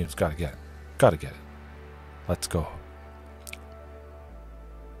 This community's got to get it. Got to get it. Let's go.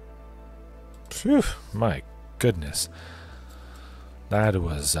 Phew, my goodness. That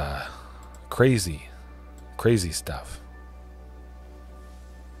was crazy stuff.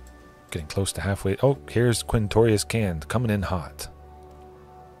 Getting close to halfway. Oh, here's Quintorius canned, coming in hot.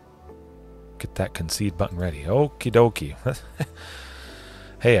 Get that concede button ready. Okie dokie.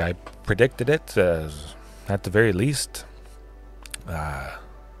 Hey, I predicted it, at the very least. I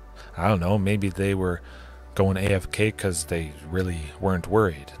don't know, maybe they were going AFK because they really weren't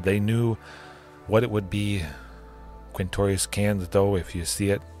worried. They knew what it would be. Quintorius canned, though, if you see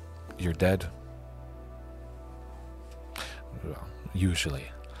it, you're dead. Well,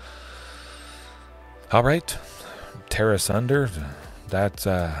 usually. Alright, tear us under. That's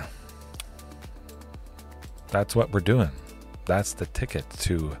what we're doing. That's the ticket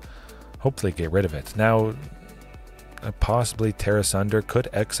to hopefully get rid of it. Now, possibly Terra Sunder could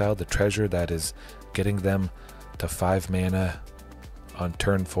exile the treasure that is getting them to 5 mana on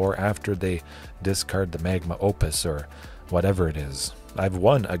turn 4 after they discard the Magma Opus or whatever it is. I've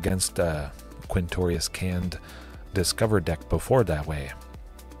won against Quintorius canned Discover deck before that way.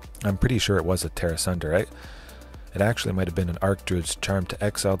 I'm pretty sure it was a Terra Sunder, right? It actually might have been an Archdruid's Charm to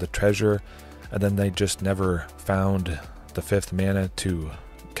exile the treasure, and then they just never found the 5th mana to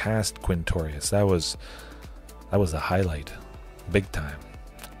cast Quintorius. That was a highlight, big time.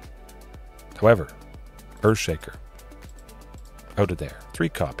 However, Earthshaker, out of there, 3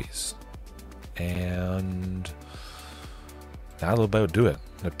 copies, and that'll about do it.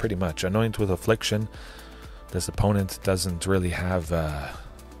 Pretty much. Anoint with Affliction. This opponent doesn't really have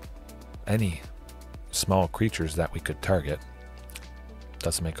any small creatures that we could target.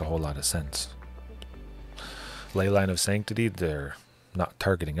 Doesn't make a whole lot of sense. Leyline of Sanctity, they're not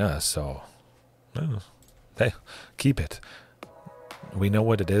targeting us, so hey, keep it. We know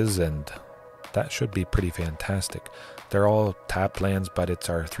what it is, and that should be pretty fantastic. They're all tapped lands, but it's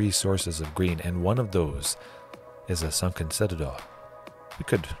our 3 sources of green, and one of those is a Sunken Citadel. We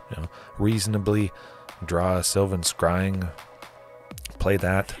could, reasonably draw a Sylvan Scrying, play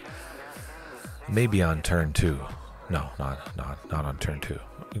that, maybe on turn 2. No, not on turn 2.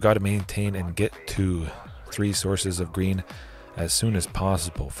 We got to maintain and get to 3 sources of green as soon as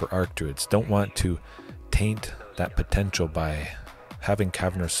possible for Archdruids. Don't want to taint that potential by having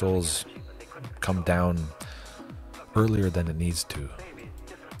Cavernous Souls come down earlier than it needs to.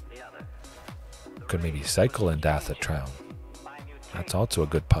 Could maybe cycle in Dathatron. That's also a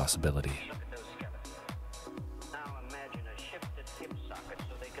good possibility.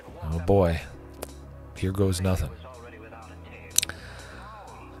 Oh boy, here goes nothing.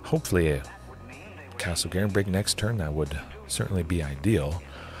 Hopefully a Castle Garenbrig next turn, that would certainly be ideal.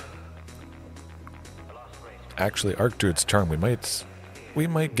 Actually, Archdruid's Charm, we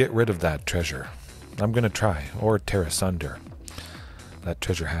might get rid of that treasure. I'm gonna try, or Terra Sunder. That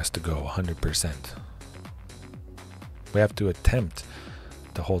treasure has to go 100%. We have to attempt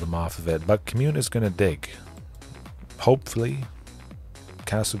to hold him off of it, but Commune is gonna dig. Hopefully,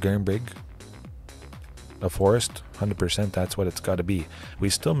 Castle Garenbrig, a forest, 100%, that's what it's got to be. We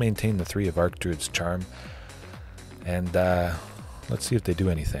still maintain the 3 of Archdruid's Charm, and let's see if they do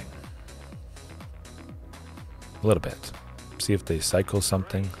anything. A little bit. See if they cycle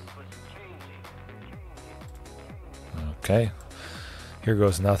something. Okay. Here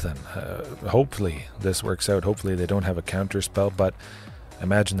goes nothing. Hopefully this works out. Hopefully they don't have a counter spell, but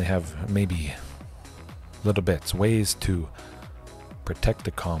imagine they have maybe little bits, ways to protect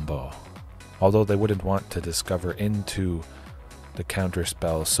the combo. Although they wouldn't want to discover into the counter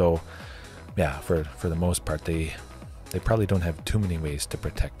spell, so yeah, for the most part they probably don't have too many ways to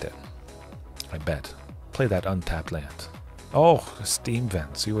protect it. I bet. Play that untapped land. Oh, Steam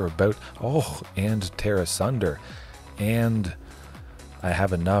Vents. You were about... Oh, and Terra Sunder. And I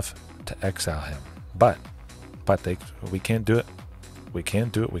have enough to exile him. But we can't do it. We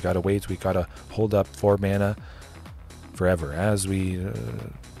can't do it. We gotta wait. We gotta hold up 4 mana forever as we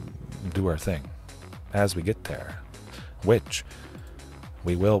do our thing. As we get there. Which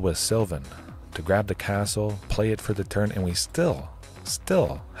we will with Sylvan. To grab the castle, play it for the turn, and we still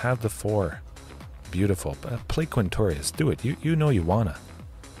have the 4. Beautiful. Play Quintorius. Do it. You know you wanna.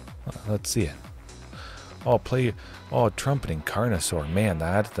 Let's see it. Oh, play... Oh, Trumpeting Carnosaur. Man,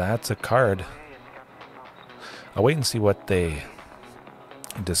 that's a card. I'll wait and see what they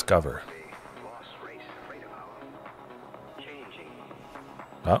discover.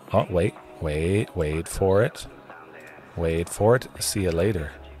 Oh, wait for it. Wait for it. See you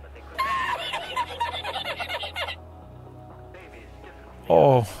later.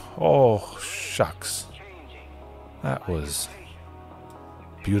 Oh, shucks. That was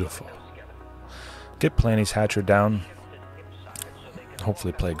beautiful. Get Palani's Hatcher down.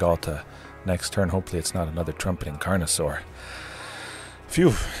 Hopefully play Ghalta next turn. Hopefully it's not another Trumpeting Carnosaur.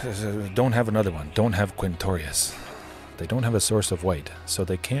 Phew, don't have another one. Don't have Quintorius. They don't have a source of white, so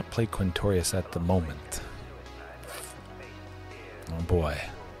they can't play Quintorius at the moment. Oh boy.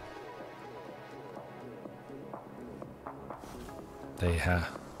 They have...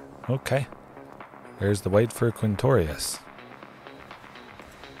 Okay. There's the white for Quintorius.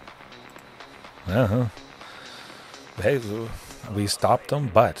 Hey, we stopped them,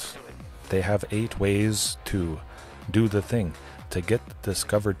 but they have 8 ways to do the thing. To get the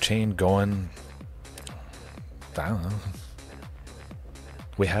discovered chain going, I don't know.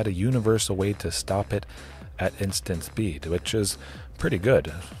 We had a universal way to stop it at instant speed, which is pretty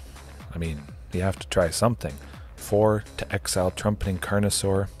good. I mean, you have to try something. 4 to exile Trumpeting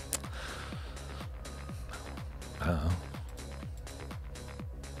Carnosaur.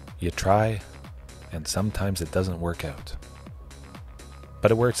 You try, and sometimes it doesn't work out.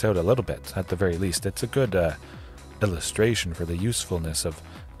 But it works out a little bit, at the very least. It's a good illustration for the usefulness of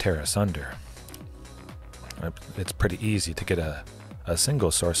Terra Sunder. It's pretty easy to get a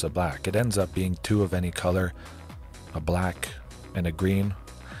single source of black. It ends up being 2 of any color, a black and a green.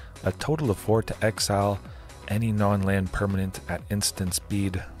 A total of 4 to exile any non-land permanent at instant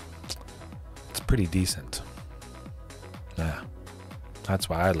speed. It's pretty decent. Yeah, that's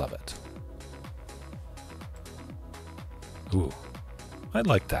why I love it. Ooh, I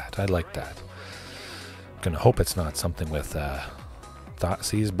like that. I like that. Gonna hope it's not something with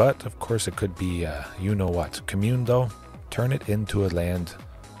Thoughtseize, but of course it could be, you know what. Commune though, turn it into a land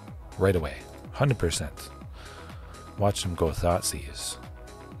right away. 100%. Watch them go Thoughtseize.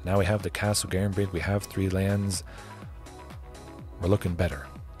 Now we have the Castle Garenbrig, we have 3 lands. We're looking better.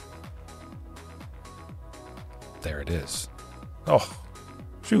 There it is. Oh,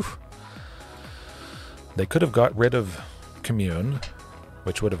 phew. They could have got rid of Commune,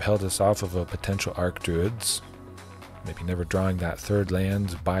 which would have held us off of a potential Archdruids. Maybe never drawing that 3rd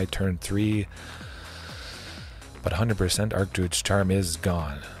land by turn 3. But 100% Archdruid's Charm is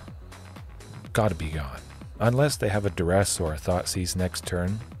gone. Gotta be gone. Unless they have a Duress or a Thoughtseize next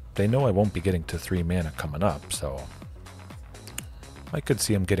turn. They know I won't be getting to 3 mana coming up, so I could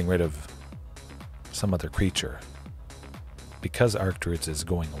see them getting rid of some other creature. Because Archdruids is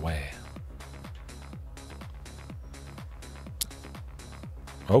going away.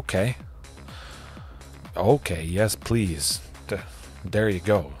 Okay. Okay, yes please. There you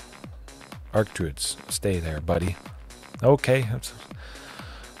go. Archdruids, stay there, buddy. Okay.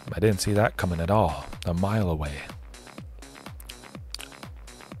 I didn't see that coming at all. A mile away.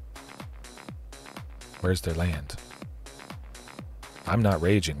 Where's their land? I'm not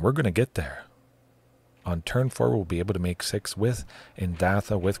raging. We're going to get there. On turn 4, we'll be able to make 6 with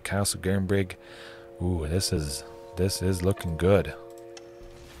Indatha, with Castle Garenbrig. Ooh, this is looking good.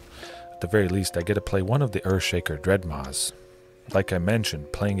 At the very least, I get to play one of the Earthshaker Dreadmaws. Like I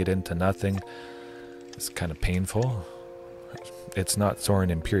mentioned, playing it into nothing is kind of painful. It's not Sorin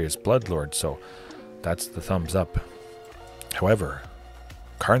Imperious Bloodlord, so that's the thumbs up. However,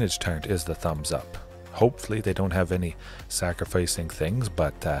 Carnage Tyrant is the thumbs up. Hopefully they don't have any sacrificing things,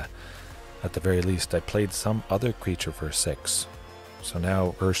 but at the very least I played some other creature for 6. So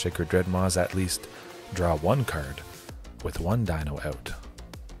now Earthshaker Dreadmaws at least draw 1 card with 1 dino out.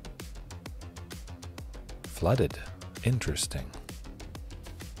 Flooded. Interesting.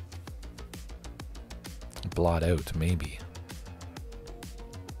 Blot out, maybe.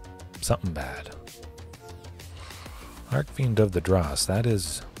 Something bad. Archfiend of the Dross, that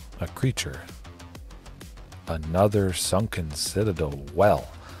is a creature. Another Sunken Citadel. Well,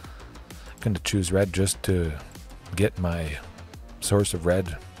 I'm going to choose red just to get my source of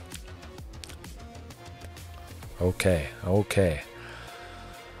red. Okay, okay.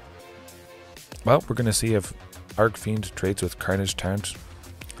 Well, we're going to see if Archfiend trades with Carnage Tyrant.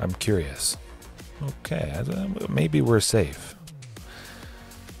 I'm curious. Okay, maybe we're safe.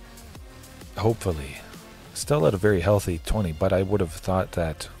 Hopefully. Still at a very healthy 20, but I would have thought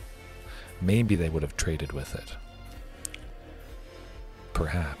that maybe they would have traded with it.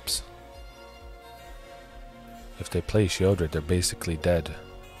 Perhaps. If they play Sheoldred, they're basically dead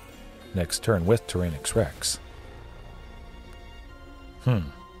next turn with Tyrranax Rex.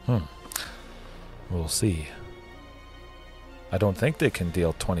 We'll see. I don't think they can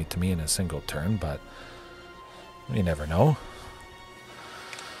deal 20 to me in a single turn, but you never know.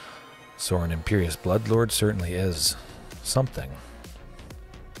 Sorin Imperious Bloodlord certainly is something.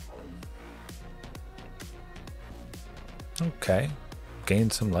 Okay.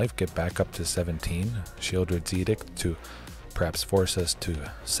 Gain some life, get back up to 17. Sheoldred's Edict to perhaps force us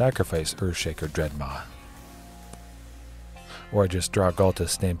to sacrifice Earthshaker Dreadmaw. Or just draw Ghalta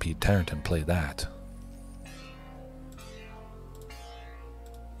Stampede Tyrant and play that.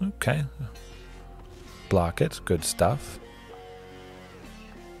 Okay. Block it, good stuff.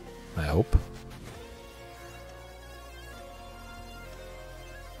 I hope.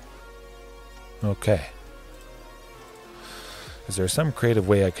 Okay. Is there some creative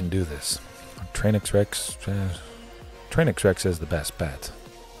way I can do this? Tyrranax Rex. Tyrranax Rex is the best bet.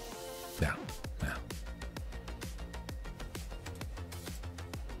 Yeah, yeah.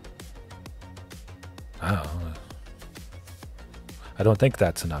 Oh. I don't think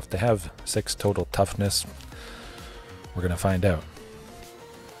that's enough. They have 6 total toughness. We're going to find out.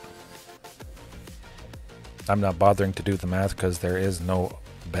 I'm not bothering to do the math because there is no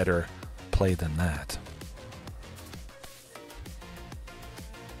better play than that.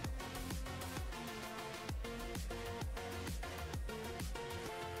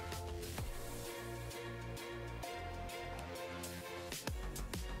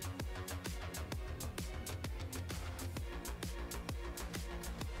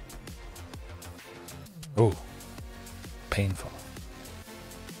 Oh, painful.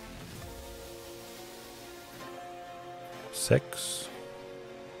 6.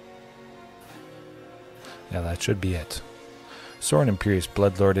 Yeah, that should be it. Sorin Imperious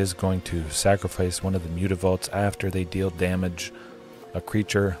Bloodlord is going to sacrifice one of the Mutavaults after they deal damage. A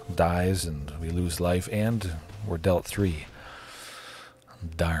creature dies and we lose life, and we're dealt 3.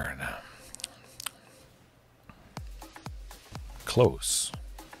 Darn. Close.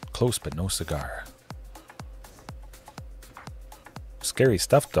 Close but no cigar. Scary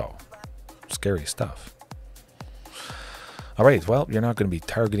stuff though. Scary stuff. Alright, well, you're not going to be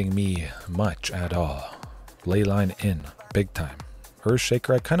targeting me much at all. Leyline in. Big time.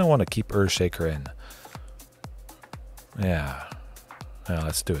 Earthshaker, I kind of want to keep Earthshaker in. Yeah.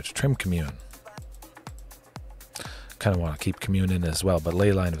 Let's do it. Trim Commune. Kind of want to keep Commune in as well, but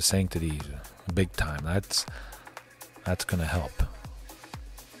Leyline of Sanctity, big time. That's going to help.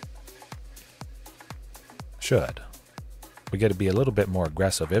 Should. We got to be a little bit more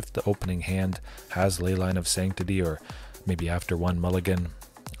aggressive. If the opening hand has Leyline of Sanctity, or maybe after one mulligan,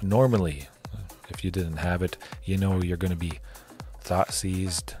 normally, if you didn't have it, you know you're going to be thought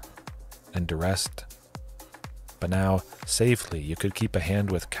seized and duressed. But now, safely, you could keep a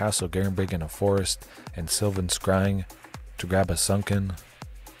hand with Castle Garenbrig in a forest and Sylvan Scrying to grab a sunken,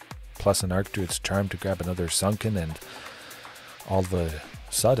 plus an Archdruid's Charm to grab another sunken, and all of a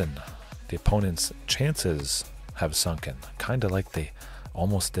sudden, the opponent's chances have sunken, kind of like they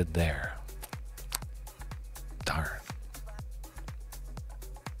almost did there. Darn.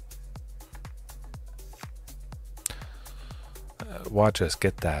 Watch us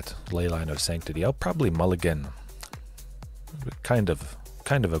get that Leyline of Sanctity. I'll probably mulligan kind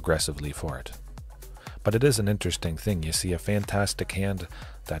of aggressively for it. But it is an interesting thing. You see a fantastic hand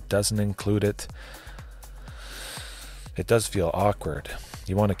that doesn't include it. It does feel awkward.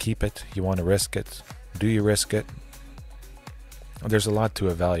 You want to keep it, you want to risk it. Do you risk it? There's a lot to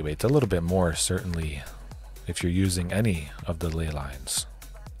evaluate. A little bit more, certainly, if you're using any of the ley lines.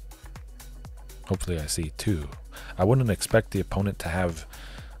 Hopefully I see 2. I wouldn't expect the opponent to have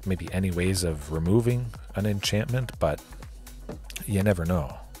maybe any ways of removing an enchantment, but you never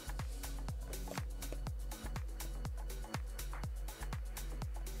know.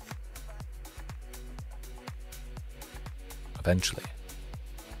 Eventually.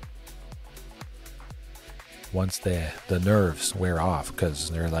 Once the nerves wear off, because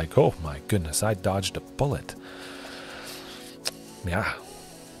they're like, oh my goodness, I dodged a bullet. Yeah.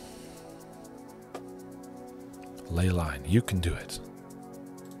 Leyline, you can do it.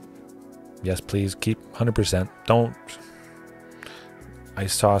 Yes, please, keep 100%. Don't. I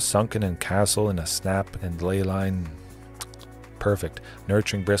saw Sunken and Castle in a snap and Leyline. Perfect.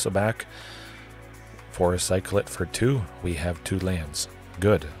 Nurturing Bristleback. For a cycle it for 2, we have 2 lands.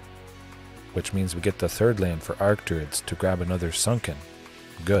 Good. Which means we get the 3rd land for Archdruids to grab another Sunken.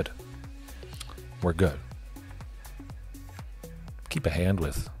 Good. We're good. Keep a hand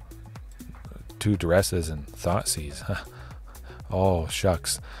with 2 Duresses and Thoughtseize. Oh,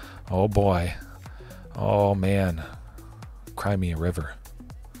 shucks. Oh, boy. Oh, man. Cry me a river.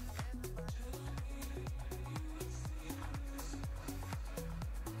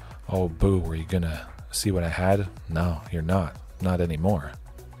 Oh, boo. Were you going to see what I had? No, you're not. Not anymore.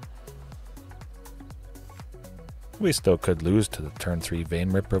 We still could lose to the turn 3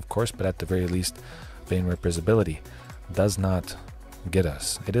 Vein Ripper, of course, but at the very least, Vein Ripper's ability does not get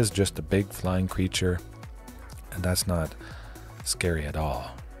us. It is just a big flying creature, and that's not scary at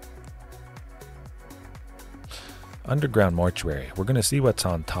all. Underground Mortuary. We're going to see what's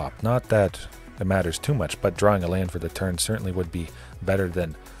on top. Not that it matters too much, but drawing a land for the turn certainly would be better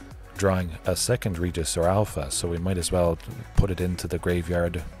than drawing a second Regisaur Alpha, so we might as well put it into the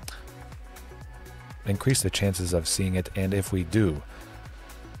graveyard. Increase the chances of seeing it, and if we do,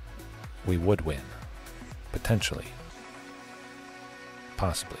 we would win. Potentially.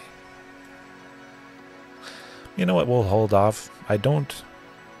 Possibly. You know what, we'll hold off. I don't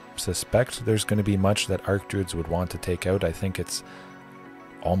suspect there's going to be much that Archdruids would want to take out. I think it's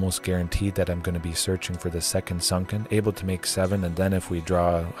almost guaranteed that I'm going to be searching for the second Sunken, able to make 7, and then if we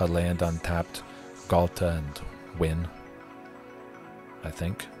draw a land untapped, Ghalta and win. I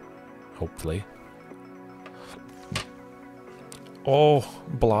think. Hopefully. Oh,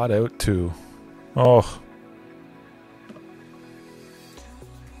 blot out 2. Oh.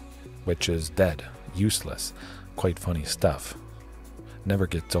 Which is dead. Useless. Quite funny stuff. Never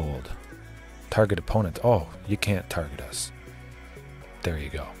gets old. Target opponent. Oh, you can't target us. There you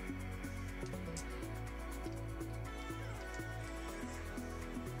go.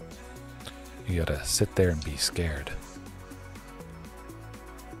 You gotta sit there and be scared.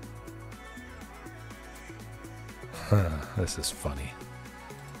 This is funny.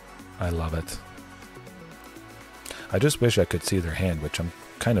 I love it. I just wish I could see their hand, which I'm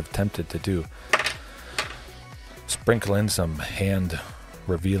kind of tempted to do. Sprinkle in some hand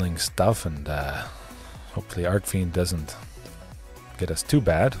revealing stuff, and hopefully Arcfiend doesn't get us too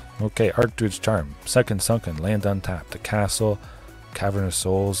bad. Okay, Archdruid's Charm. Second Sunken, land untapped. A castle, Cavernous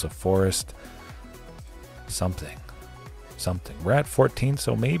Souls, a forest, something. We're at 14,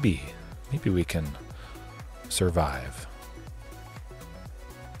 so maybe we can survive.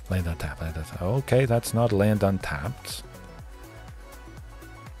 Land untapped, land untapped. Okay, that's not land untapped.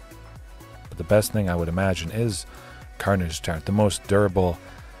 But the best thing I would imagine is Carnage Tyrant, the most durable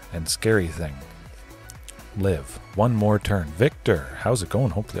and scary thing. Live. One more turn. Victor, how's it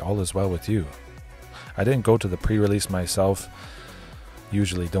going? Hopefully all is well with you. I didn't go to the pre-release myself.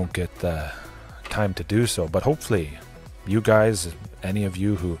 Usually don't get the time to do so, but hopefully you guys, any of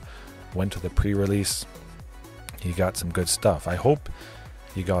you who went to the pre-release, you got some good stuff. I hope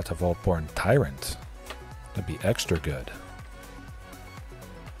you got a Vaultborn Tyrant. That'd be extra good.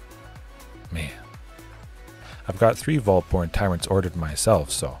 Man. I've got 3 Vaultborn Tyrants ordered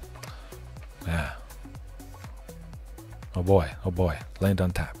myself, so yeah. Oh boy, land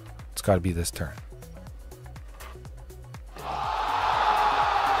untap. It's gotta be this turn.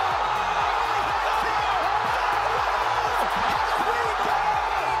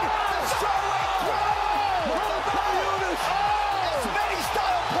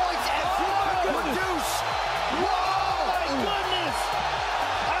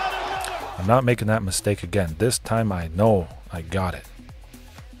 I'm not making that mistake again. This time I know I got it.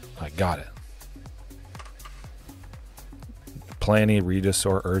 Palani,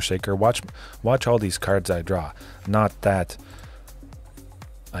 Regisaur, Earthshaker. Watch all these cards I draw. Not that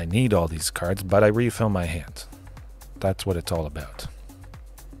I need all these cards, but I refill my hand. That's what it's all about.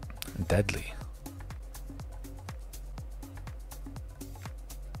 Deadly.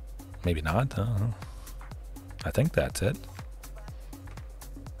 Maybe not. I think that's it.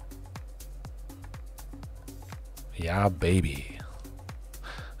 Yeah, baby.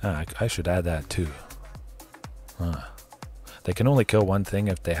 I should add that too. They can only kill one thing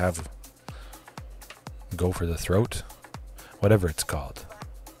if they have go for the throat. Whatever it's called.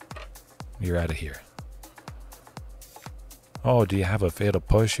 You're out of here. Oh, do you have a fatal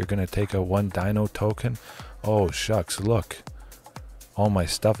push? You're going to take a 1 dino token? Oh, shucks, look. All my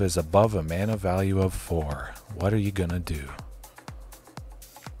stuff is above a mana value of 4. What are you going to do?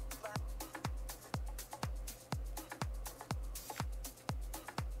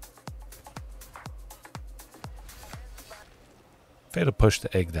 Fatal push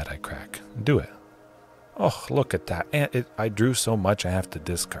the egg that I crack. Do it. Oh, look at that. And I drew so much I have to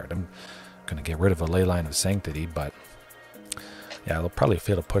discard. I'm going to get rid of a Leyline of Sanctity, but yeah, I'll probably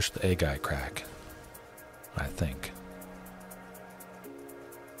fatal push the egg I crack. I think.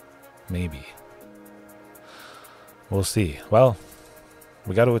 Maybe. We'll see. Well,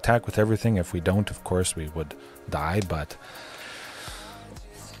 we got to attack with everything. If we don't, of course, we would die, but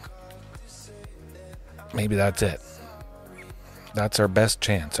maybe that's it. That's our best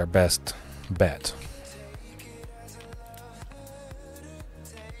chance, our best bet.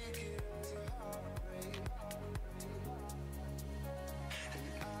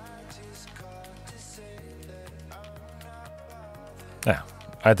 Yeah,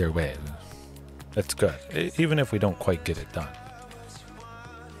 either way, it's good. Even if we don't quite get it done.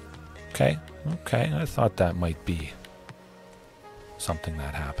 Okay, I thought that might be something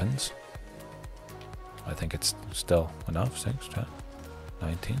that happens. I think it's still enough. 6, 10,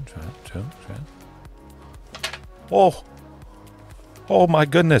 19, 22, 10. Oh my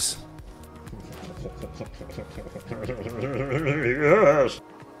goodness. Yes.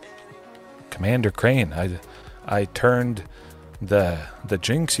 Commander Crane, I turned the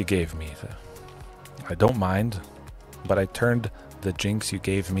jinx you gave me. I don't mind, but I turned the jinx you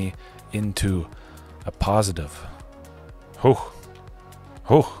gave me into a positive.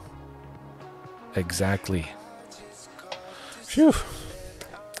 Exactly. Phew.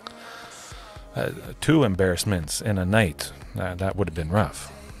 2 embarrassments in a night. That would have been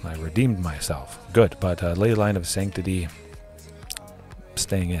rough. I redeemed myself. Good, but Leyline of Sanctity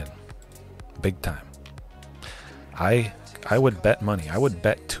staying in. Big time. I would bet money. I would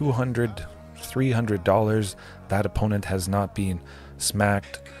bet $200, $300 that opponent has not been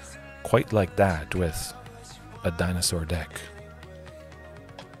smacked quite like that with a dinosaur deck.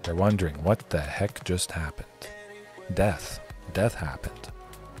 They're wondering what the heck just happened. Death happened.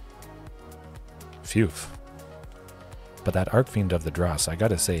 Phew. But that Arcfiend of the Dross, I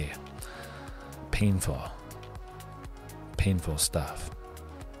gotta say, painful stuff.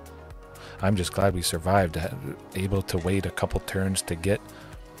 I'm just glad we survived, able to wait a couple turns to get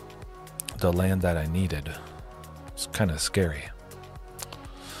the land that I needed. It's kind of scary.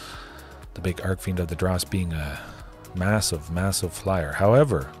 The big Archfiend of the Dross being a massive, massive flyer.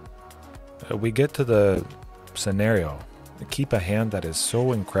 However, we get to the scenario. Keep a hand that is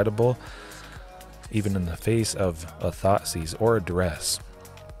so incredible, even in the face of a Thoughtseize or a Duress,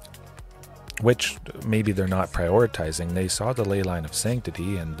 which maybe they're not prioritizing. They saw the Leyline of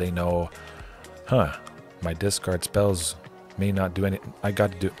Sanctity and they know, my discard spells may not do anything. I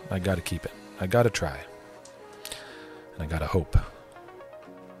gotta keep it. I gotta try. And I gotta hope.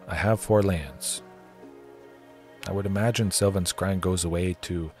 I have 4 lands. I would imagine Sylvan Scrying goes away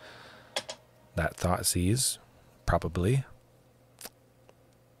to that Thoughtseize, probably.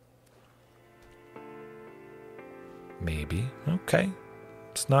 Maybe. Okay.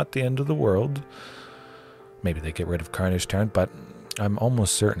 It's not the end of the world. Maybe they get rid of Carnage Tyrant, but I'm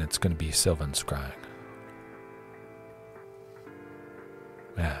almost certain it's going to be Sylvan Scrying.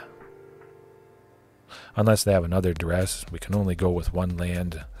 Yeah. Unless they have another Duress, we can only go with 1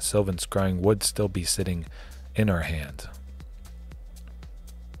 land. Sylvan Scrying would still be sitting in our hand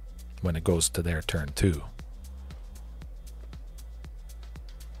when it goes to their turn too.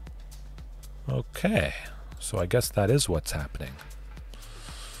 Okay. So I guess that is what's happening.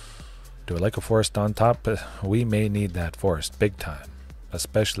 Do I like a forest on top? We may need that forest big time.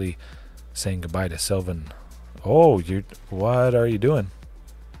 Especially saying goodbye to Sylvan. Oh, what are you doing?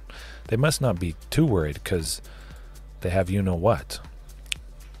 They must not be too worried because they have you-know-what.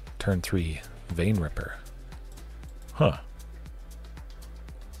 Turn 3 Vein Ripper. Huh.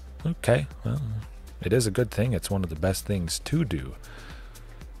 Okay, well, it is a good thing. It's one of the best things to do.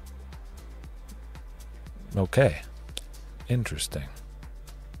 Okay. Interesting.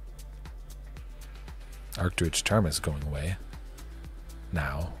 Archdruid's Charm is going away.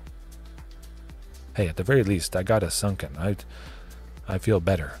 Now. Hey, at the very least, I got a Sunken. I feel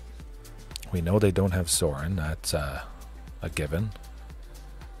better. We know they don't have Sorin. That's a given.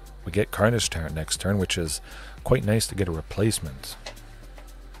 We get Carnage Tyrant next turn, which is quite nice to get a replacement.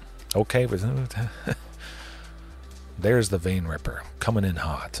 Okay, there's the Vein Ripper coming in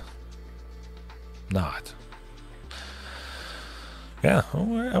hot. Not. Yeah,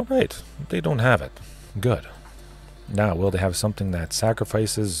 all right. They don't have it. Good. Now, will they have something that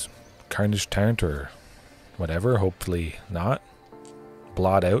sacrifices Carnage Tyrant or whatever? Hopefully not.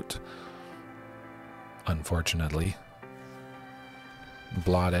 Blot out. Unfortunately.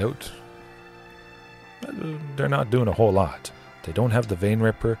 Blot out. They're not doing a whole lot. They don't have the Vein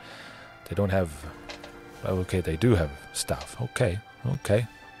Ripper. They don't have... Okay, they do have stuff. Okay, okay.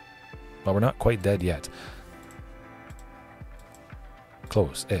 But we're not quite dead yet.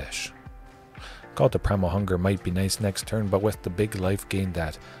 Close-ish. Ghalta Primal Hunger might be nice next turn, but with the big life gain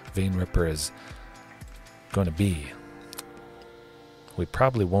that Vein Ripper is going to be, we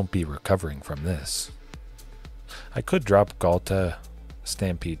probably won't be recovering from this. I could drop Ghalta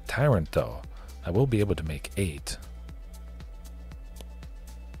Stampede Tyrant, though. I will be able to make 8.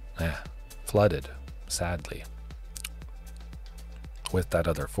 Flooded, sadly. With that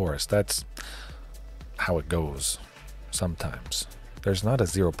other forest. That's how it goes sometimes. There's not a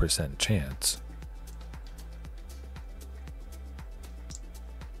 0% chance.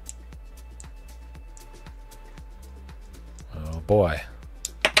 Oh boy.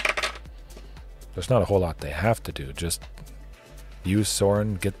 There's not a whole lot they have to do. Just use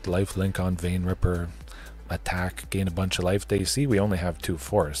Sorin, get lifelink on Vein Ripper, attack, gain a bunch of life. They see we only have 2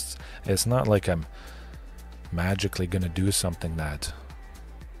 forests. It's not like I'm magically going to do something that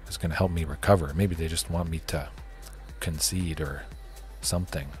is going to help me recover. Maybe they just want me to concede or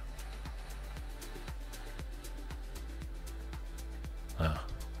something.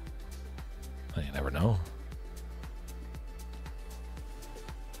 You never know.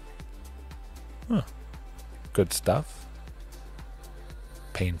 Huh. Good stuff.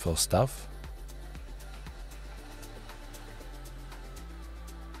 Painful stuff.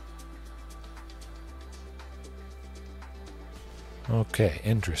 Okay,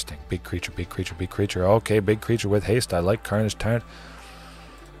 interesting. Big creature, big creature, big creature. Okay, big creature with haste. I like Carnage Tyrant.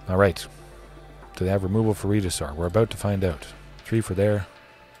 Alright. Do they have removal for Regisaur? We're about to find out. 3 for there.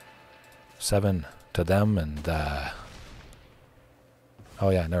 7 to them, and oh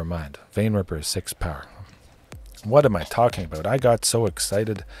yeah, never mind. Vein Ripper is 6 power. What am I talking about? I got so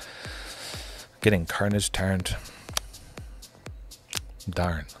excited getting Carnage Tyrant.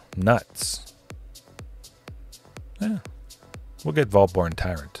 Darn. Nuts. Yeah. We'll get Vaultborn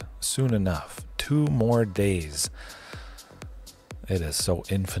Tyrant soon enough. 2 more days. It is so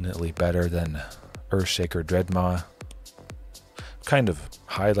infinitely better than Earthshaker Dreadmaw. kind of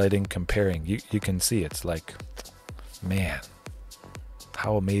highlighting, comparing. You can see it's like, man,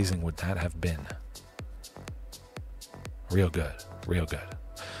 how amazing would that have been? Real good, real good.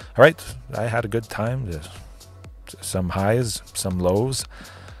 All right, I had a good time. There's some highs, some lows,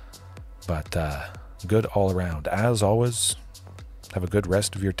 but good all around. As always, have a good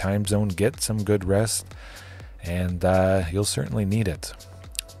rest of your time zone. Get some good rest, and you'll certainly need it,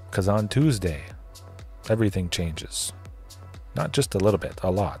 because on Tuesday, everything changes. Not just a little bit, a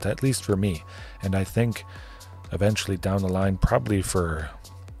lot, at least for me. And I think eventually down the line, probably for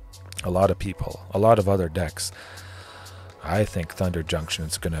a lot of people, a lot of other decks, I think Thunder Junction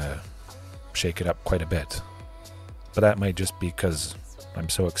is going to shake it up quite a bit. But that might just be because I'm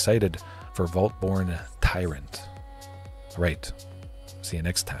so excited for Vaultborn Tyrant. Right. See you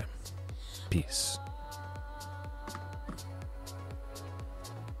next time. Peace.